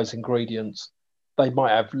from all those ingredients, they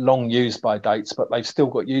might have long use by dates, but they've still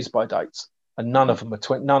got use by dates, and none of them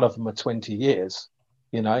are 20 years.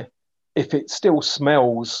 You know, if it still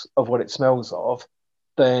smells of what it smells of,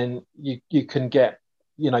 then you can get,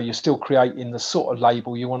 you know, you're still creating the sort of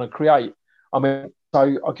label you want to create. I mean,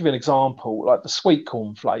 so I'll give you an example, like the sweet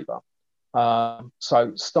corn flavour.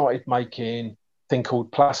 So started making a thing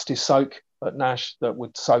called Plasti Soak at Nash that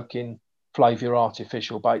would soak in, flavour your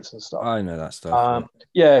artificial baits and stuff. I know that stuff.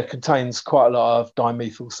 It contains quite a lot of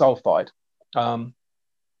dimethyl sulfide,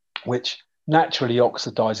 which naturally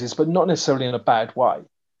oxidizes, but not necessarily in a bad way.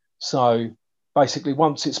 So basically,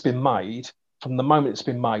 once it's been made, from the moment it's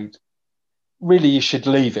been made, really you should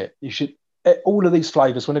leave it. You should, all of these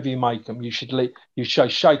flavours, whenever you make them, you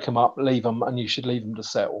should shake them up, leave them, and you should leave them to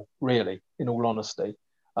settle, really, in all honesty,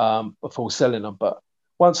 before selling them. But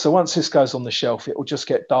once this goes on the shelf, it will just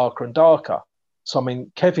get darker and darker. So, I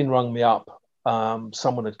mean, Kevin rung me up.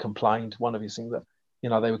 Someone had complained, one of his things, that, you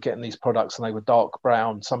know, they were getting these products and they were dark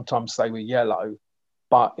brown. Sometimes they were yellow,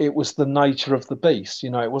 but it was the nature of the beast. You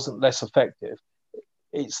know, it wasn't less effective.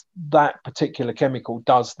 It's that particular chemical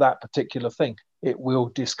does that particular thing. It will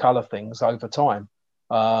discolor things over time.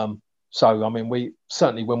 So, I mean, we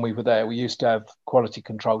certainly, when we were there, we used to have quality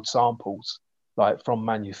controlled samples, like from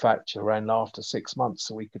manufacturer, and after 6 months,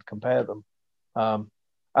 so we could compare them.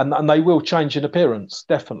 And they will change in appearance,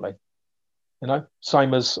 definitely. You know,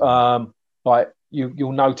 same as like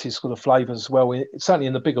you'll notice with the flavors as well, certainly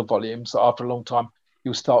in the bigger volumes, that after a long time,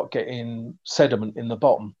 you'll start getting sediment in the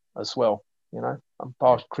bottom as well, you know, and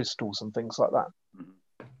past crystals and things like that.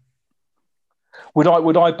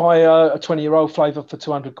 Would I buy a 20-year-old flavour for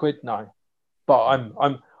 200 quid? No, but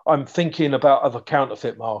I'm thinking about other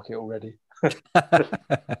counterfeit market already.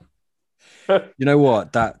 You know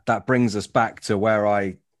what? That brings us back to where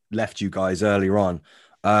I left you guys earlier on.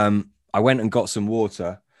 I went and got some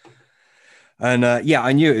water, and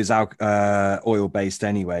I knew it was oil based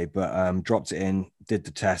anyway, but dropped it in, did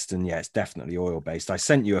the test, and it's definitely oil based. I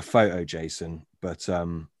sent you a photo, Jason, but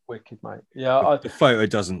wicked, mate. Yeah, the photo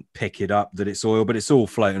doesn't pick it up that it's oil, but it's all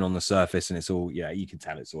floating on the surface, and it's all you can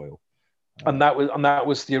tell it's oil. And that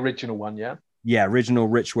was the original one, yeah. Yeah, original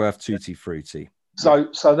Richworth Tutti Frutti.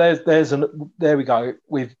 So there we go.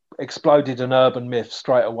 We've exploded an urban myth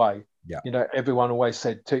straight away. Yeah. You know, everyone always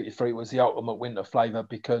said Tutti Frutti was the ultimate winter flavour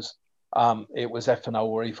because it was ethanol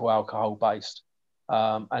or ethyl alcohol based,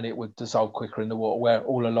 and it would dissolve quicker in the water. Where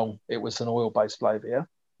all along it was an oil based flavour. Yeah.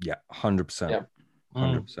 Yeah, 100%. Yeah.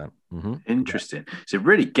 100%. Mm-hmm. Interesting. So it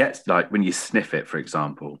really gets, like, when you sniff it, for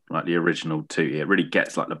example, like the original Tutti, it really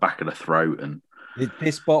gets like the back of the throat. And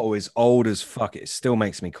this bottle is old as fuck. It still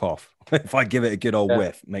makes me cough. If I give it a good old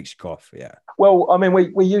whiff, it makes you cough. Yeah. Well, I mean,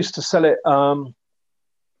 we used to sell it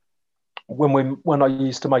when I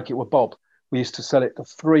used to make it with Bob. We used to sell it to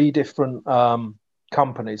 3 different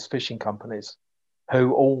companies, fishing companies,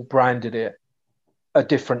 who all branded it a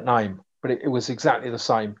different name, but it was exactly the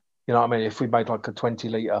same. You know what I mean? If we made like a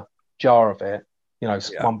 20-litre jar of it, you know,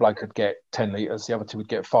 one bloke would get 10 litres, the other 2 would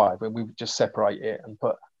get 5, and we would just separate it and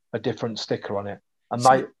put a different sticker on it.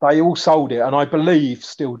 and they all sold it, and I believe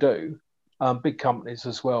still do, big companies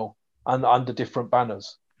as well, and under different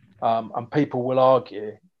banners. And people will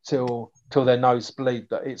argue till their nose bleed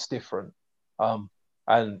that it's different.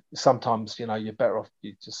 And sometimes, you're better off,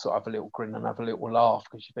 you just sort of have a little grin and have a little laugh,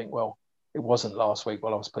 because you think, well, it wasn't last week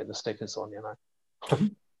while I was putting the stickers on,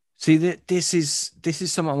 See, this is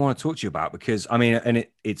something I want to talk to you about, because I mean, and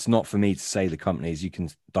it's not for me to say the companies, you can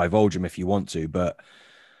divulge them if you want to, but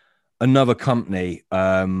another company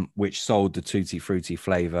which sold the Tutti Frutti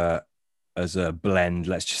flavor as a blend,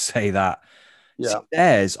 let's just say that. Yeah. See,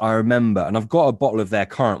 theirs, I remember, and I've got a bottle of their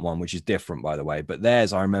current one, which is different, by the way, but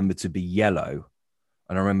theirs I remember to be yellow.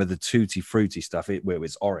 And I remember the Tutti Frutti stuff, it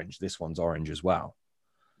was orange. This one's orange as well.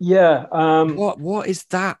 Yeah. What is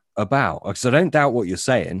that about? Because I don't doubt what you're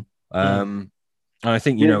saying. And I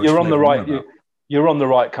think you're on the right. You're on the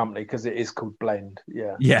right company, because it is called Blend.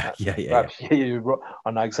 Yeah. Yeah.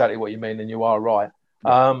 I know exactly what you mean, and you are right.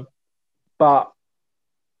 Yeah. But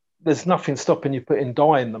there's nothing stopping you putting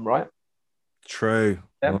dye in them, right? True.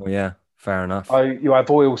 Yeah. Oh, yeah. Fair enough. So you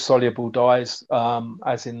have oil soluble dyes,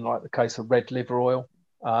 as in like the case of red liver oil.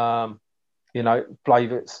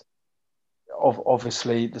 Flavors.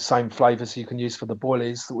 Obviously, the same flavors you can use for the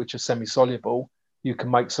boilies, which are semi-soluble. You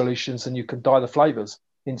can make solutions and you can dye the flavors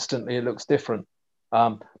instantly. It looks different,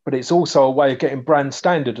 but it's also a way of getting brand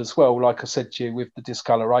standard as well. Like I said to you, with the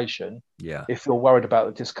discoloration. Yeah. If you're worried about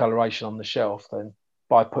the discoloration on the shelf, then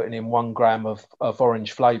by putting in 1 gram of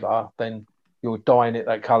orange flavor, then you're dyeing it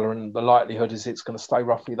that color, and the likelihood is it's going to stay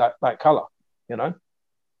roughly that color.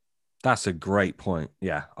 That's a great point.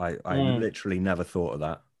 Yeah, I literally never thought of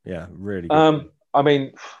that. Yeah, really good. I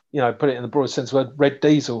mean, put it in the broad sense word, red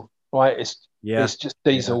diesel, right? It's just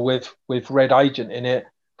diesel with red agent in it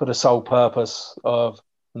for the sole purpose of,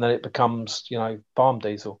 and then it becomes, farm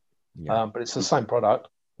diesel. Yeah. But it's the same product.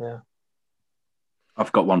 Yeah.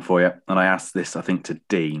 I've got one for you, and I asked this, I think, to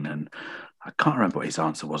Dean, and I can't remember what his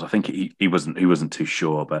answer was. I think he wasn't too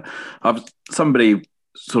sure, but somebody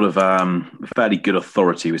sort of fairly good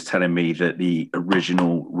authority was telling me that the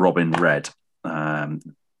original Robin Red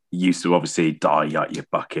used to obviously dye like your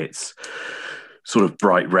buckets sort of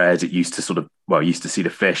bright red. It used to see the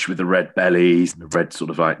fish with the red bellies and the red sort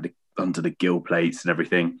of like under the gill plates and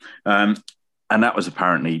everything. And that was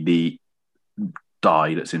apparently the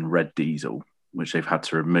dye that's in red diesel, which they've had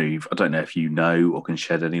to remove. I don't know if you know or can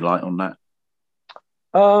shed any light on that.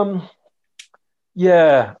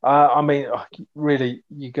 Yeah. I mean, really,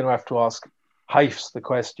 you're going to have to ask Hafes the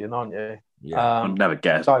question, aren't you? Yeah, I'll never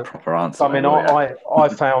get a proper answer. I mean, I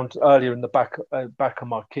found earlier in the back of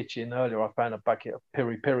my kitchen earlier, I found a bucket of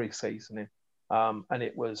piri piri seasoning, and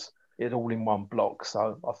it all in one block.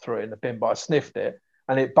 So I threw it in the bin, but I sniffed it,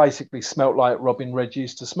 and it basically smelt like Robin Red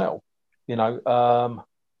used to smell. I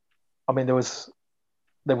mean, there was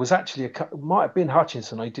actually it might have been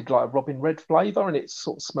Hutchinson. He did like a Robin Red flavour, and it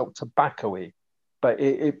sort of smelt tobacco-y, but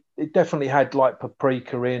it definitely had like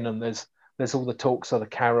paprika in, and there's all the talks of the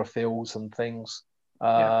caraphils and things.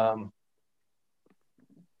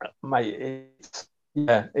 Mate,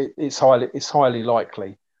 it's highly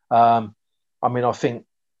likely. I mean, I think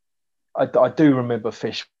I do remember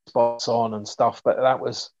fish spots on and stuff, but that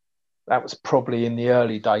was probably in the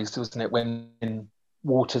early days, wasn't it? When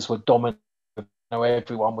waters were dominant,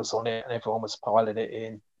 everyone was on it and everyone was piling it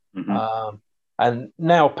in. Mm-hmm. And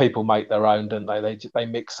now people make their own, don't they? They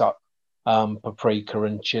mix up paprika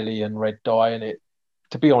and chili and red dye, and it,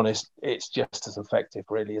 to be honest, it's just as effective,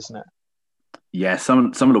 really, isn't it? Yeah, some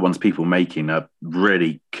of the ones people making are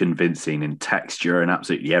really convincing in texture and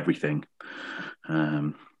absolutely everything.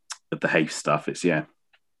 Of the Hafe stuff, I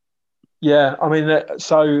mean,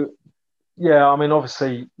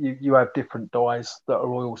 obviously you have different dyes that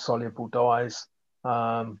are oil soluble dyes.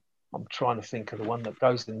 I'm trying to think of the one that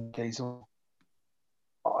goes in diesel.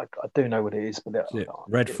 I do know what it is, but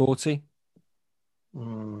Red 40.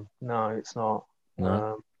 No, it's not.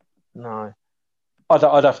 No. No.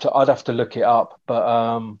 I'd have to look it up,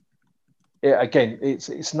 but again,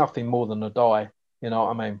 it's nothing more than a dye. You know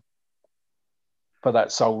what I mean? For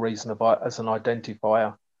that sole reason as an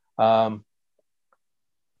identifier. I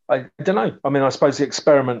don't know. I mean, I suppose the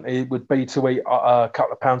experiment would be to eat a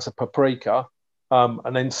couple of pounds of paprika,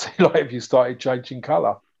 and then see like if you started changing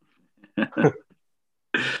colour.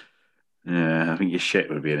 Yeah, I think your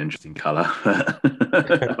shit would be an interesting colour.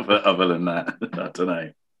 Other than that, I don't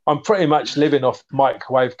know. I'm pretty much living off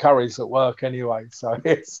microwave curries at work anyway, so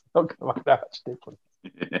it's not going to make that much difference.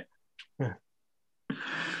 Yeah.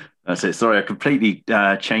 That's it. Sorry, I completely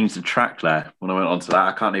changed the track there when I went on to that.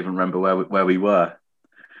 I can't even remember where we were.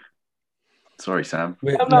 Sorry, Sam.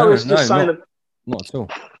 Not at all.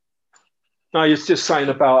 No, you're just saying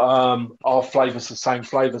about our flavours, the same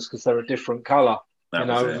flavours because they're a different colour. That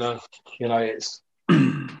was it. And it's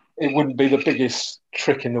it wouldn't be the biggest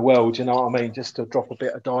trick in the world. You know what I mean? Just to drop a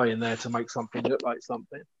bit of dye in there to make something look like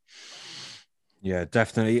something. Yeah,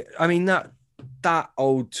 definitely. I mean that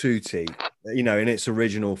old Tootie, in its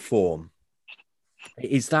original form,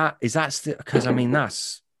 is that still, because I mean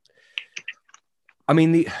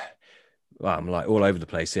well, I'm like all over the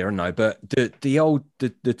place here, aren't I? But the old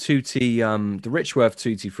Tootie, the Richworth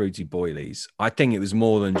Tutti Frutti boilies, I think it was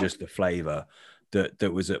more than just the flavour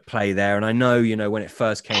that was at play there. And I know, when it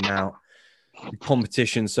first came out, the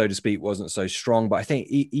competition, so to speak, wasn't so strong. But I think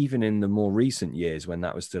even in the more recent years, when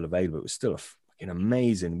that was still available, it was still a fucking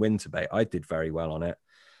amazing winter bait. I did very well on it,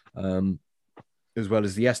 as well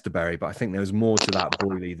as the Esterberry. But I think there was more to that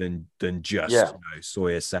boilie than just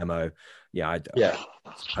soya semo. Yeah, I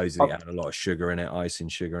supposedly it had a lot of sugar in it, icing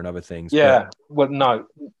sugar and other things. Yeah, well, no,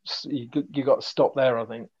 you got to stop there, I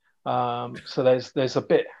think. So there's a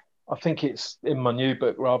bit, I think it's in my new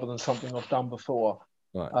book rather than something I've done before.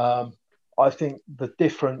 Right. I think the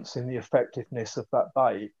difference in the effectiveness of that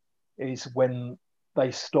bait is when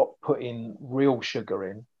they stop putting real sugar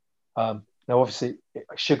in. Now, obviously,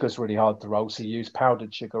 sugar's really hard to roll, so you use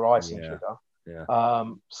powdered sugar, icing sugar. Yeah.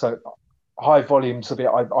 So high volumes of it,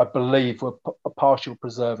 I believe, were partial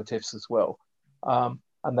preservatives as well. And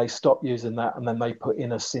they stop using that, and then they put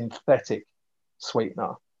in a synthetic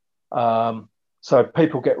sweetener. So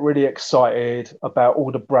people get really excited about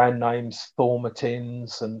all the brand names,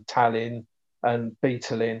 Thaumatins and Talin and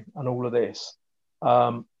Betalin and all of this.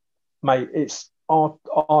 Mate, it's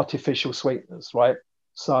artificial sweeteners, right?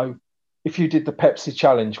 So if you did the Pepsi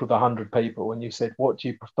challenge with 100 people and you said, what do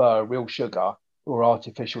you prefer, real sugar or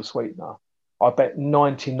artificial sweetener? I bet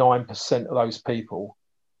 99% of those people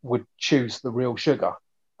would choose the real sugar,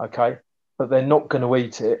 okay? But they're not going to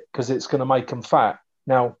eat it because it's going to make them fat.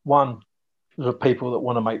 Now, one, the people that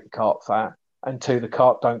want to make the carp fat, and two, the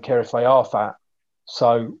carp don't care if they are fat.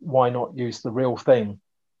 So why not use the real thing?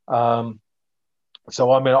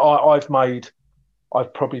 So, I mean,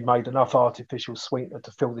 I've probably made enough artificial sweetener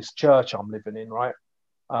to fill this church I'm living in, right?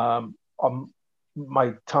 I've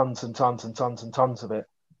made tons and tons and tons and tons of it.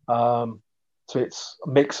 So it's a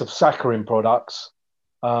mix of saccharin products,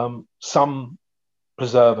 some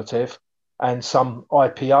preservative, and some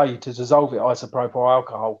IPA to dissolve it, isopropyl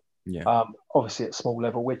alcohol. Yeah. Obviously at small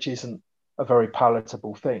level, which isn't a very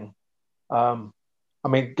palatable thing. I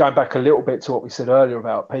mean, going back a little bit to what we said earlier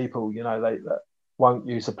about people, they won't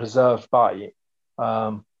use a preserved bait,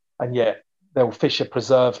 and yet they'll fish a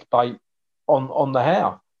preserved bait on the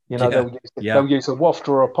hair. They'll use a waft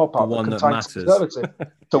or a pop-up that contains preservative.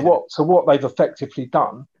 So what they've effectively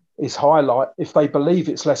done is highlight, if they believe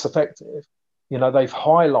it's less effective, they've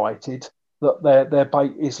highlighted that their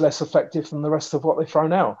bait is less effective than the rest of what they've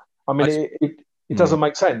thrown out. I mean, it doesn't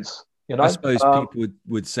make sense. I suppose people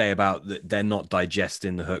would say about that they're not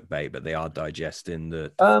digesting the hook bait, but they are digesting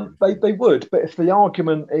the. They would, but if the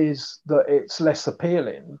argument is that it's less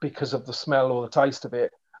appealing because of the smell or the taste of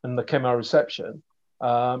it and the chemoreception,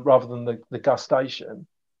 rather than the gustation,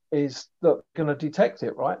 is that going to detect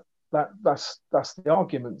it, right? That's the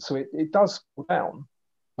argument. So it does cool down.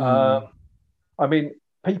 I mean,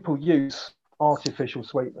 people use artificial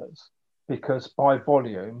sweeteners because by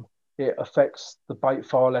volume it affects the bait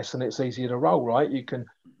far less and it's easier to roll, right? You can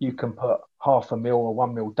put 0.5 ml or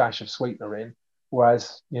 1 ml dash of sweetener in,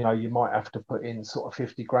 whereas you might have to put in sort of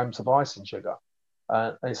 50 grams of icing sugar,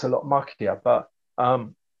 and it's a lot muckier. But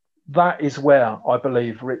that is where I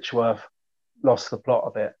believe Richworth lost the plot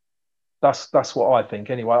a bit. That's what I think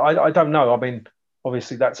anyway. I don't know. I mean,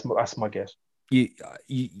 obviously that's my guess.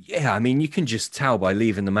 Yeah, I mean, you can just tell by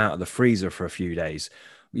leaving them out of the freezer for a few days.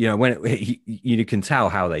 When you can tell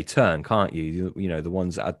how they turn, can't you? The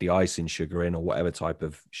ones that had the icing sugar in or whatever type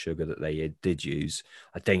of sugar that they did use.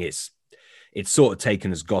 I think it's sort of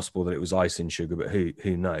taken as gospel that it was icing sugar, but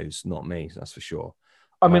who knows? Not me, that's for sure.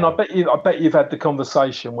 I mean, I bet you've had the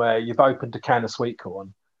conversation where you've opened a can of sweet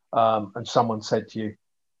corn, and someone said to you,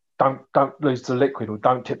 "Don't lose the liquid or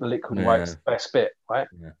don't tip the liquid away. It's the best bit, right?"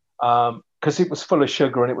 Yeah. Because it was full of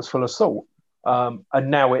sugar and it was full of salt. And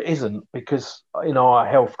now it isn't, because in our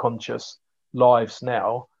health conscious lives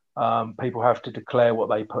now, people have to declare what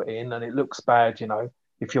they put in, and it looks bad,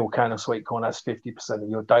 if your can of sweet corn has 50% of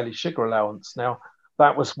your daily sugar allowance. Now,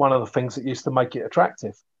 that was one of the things that used to make it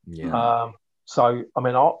attractive. Yeah. So, I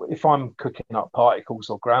mean, if I'm cooking up particles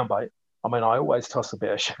or ground bait, I mean, I always toss a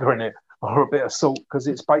bit of sugar in it or a bit of salt because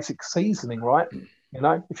it's basic seasoning, right?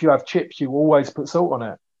 If you have chips, you always put salt on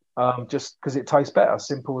it, just because it tastes better.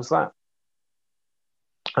 Simple as that.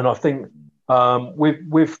 And I think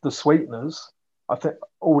With the sweeteners, I think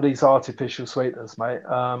all these artificial sweeteners, mate.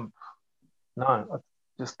 No, I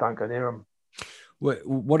just don't go near them.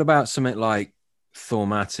 What about something like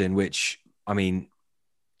Thormatin, which, I mean,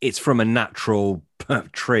 it's from a natural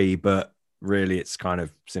tree, but really it's kind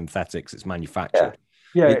of synthetics. It's manufactured.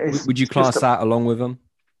 Yeah. Would you class that along with them?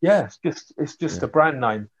 Yeah, it's just a brand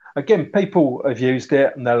name. Again, people have used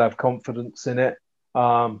it and they'll have confidence in it.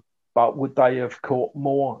 But would they have caught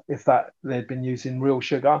more if they'd been using real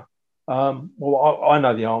sugar? Well, I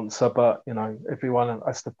know the answer, but everyone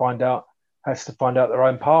has to find out their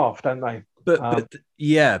own path, don't they? But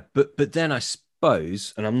then I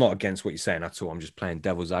suppose, and I'm not against what you're saying at all, I'm just playing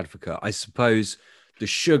devil's advocate. I suppose the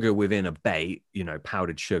sugar within a bait,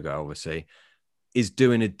 powdered sugar, obviously, is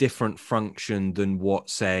doing a different function than what,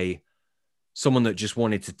 say, someone that just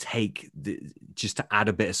wanted to just to add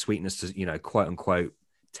a bit of sweetness to, quote unquote,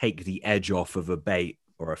 take the edge off of a bait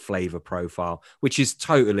or a flavor profile, which is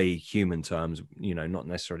totally human terms, not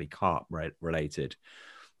necessarily carp related.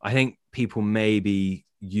 I think people maybe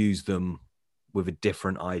use them with a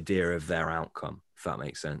different idea of their outcome, if that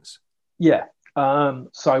makes sense. Yeah.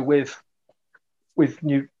 So with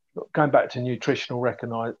going back to nutritional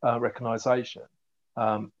recognition,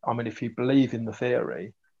 I mean, if you believe in the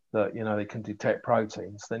theory that they can detect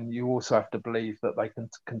proteins, then you also have to believe that they can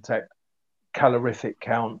detect calorific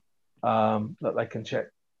count, that they can check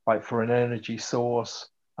like for an energy source,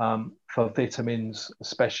 for vitamins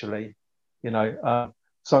especially.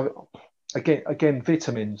 So again,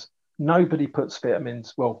 vitamins. Nobody puts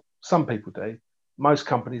vitamins. Well, some people do. Most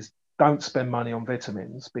companies don't spend money on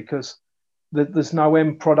vitamins because there's no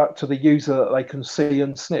end product to the user that they can see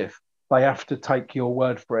and sniff. They have to take your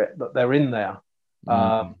word for it that they're in there.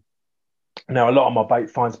 Now, a lot of my bait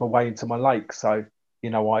finds my way into my lake, so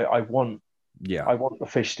I want the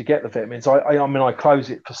fish to get the vitamins. I mean, I close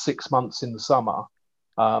it for 6 months in the summer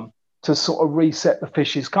to sort of reset the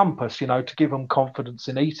fish's compass, to give them confidence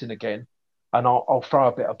in eating again. And I'll throw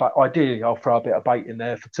a bit of bait. Ideally, I'll throw a bit of bait in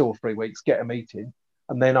there for 2 or 3 weeks, get them eating,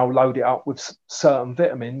 and then I'll load it up with certain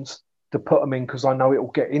vitamins to put them in because I know it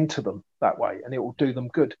will get into them that way and it will do them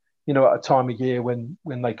good. At a time of year when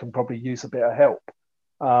they can probably use a bit of help.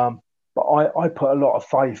 But I put a lot of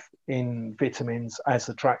faith in vitamins as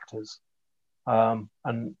attractors. And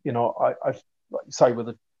I like you say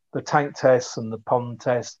with the tank tests and the pond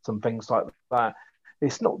tests and things like that,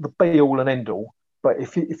 it's not the be all and end all. But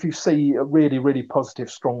if you see a really, really positive,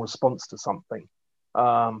 strong response to something,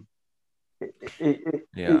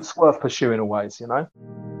 it's worth pursuing always,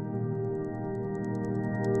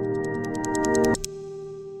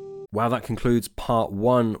 Well, that concludes part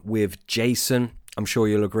 1 with Jason. I'm sure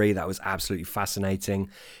you'll agree that was absolutely fascinating.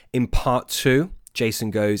 In part 2, Jason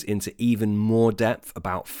goes into even more depth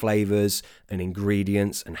about flavors and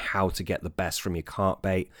ingredients and how to get the best from your carp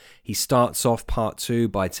bait. He starts off part 2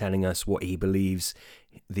 by telling us what he believes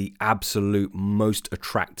the absolute most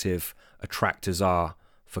attractive attractors are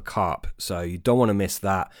for carp. So you don't want to miss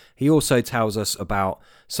that. He also tells us about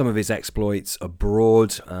some of his exploits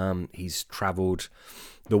abroad. He's traveled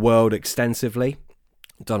the world extensively,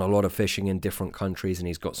 done a lot of fishing in different countries, and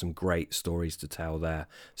he's got some great stories to tell there.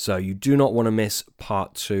 So you do not want to miss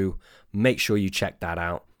part 2. Make sure you check that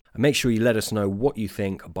out. And make sure you let us know what you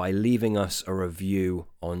think by leaving us a review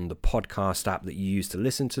on the podcast app that you use to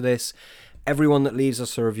listen to this. Everyone that leaves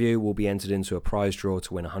us a review will be entered into a prize draw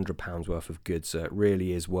to win £100 worth of goods. So it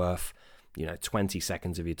really is worth 20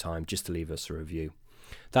 seconds of your time just to leave us a review.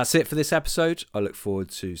 That's it for this episode. I look forward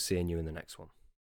to seeing you in the next one.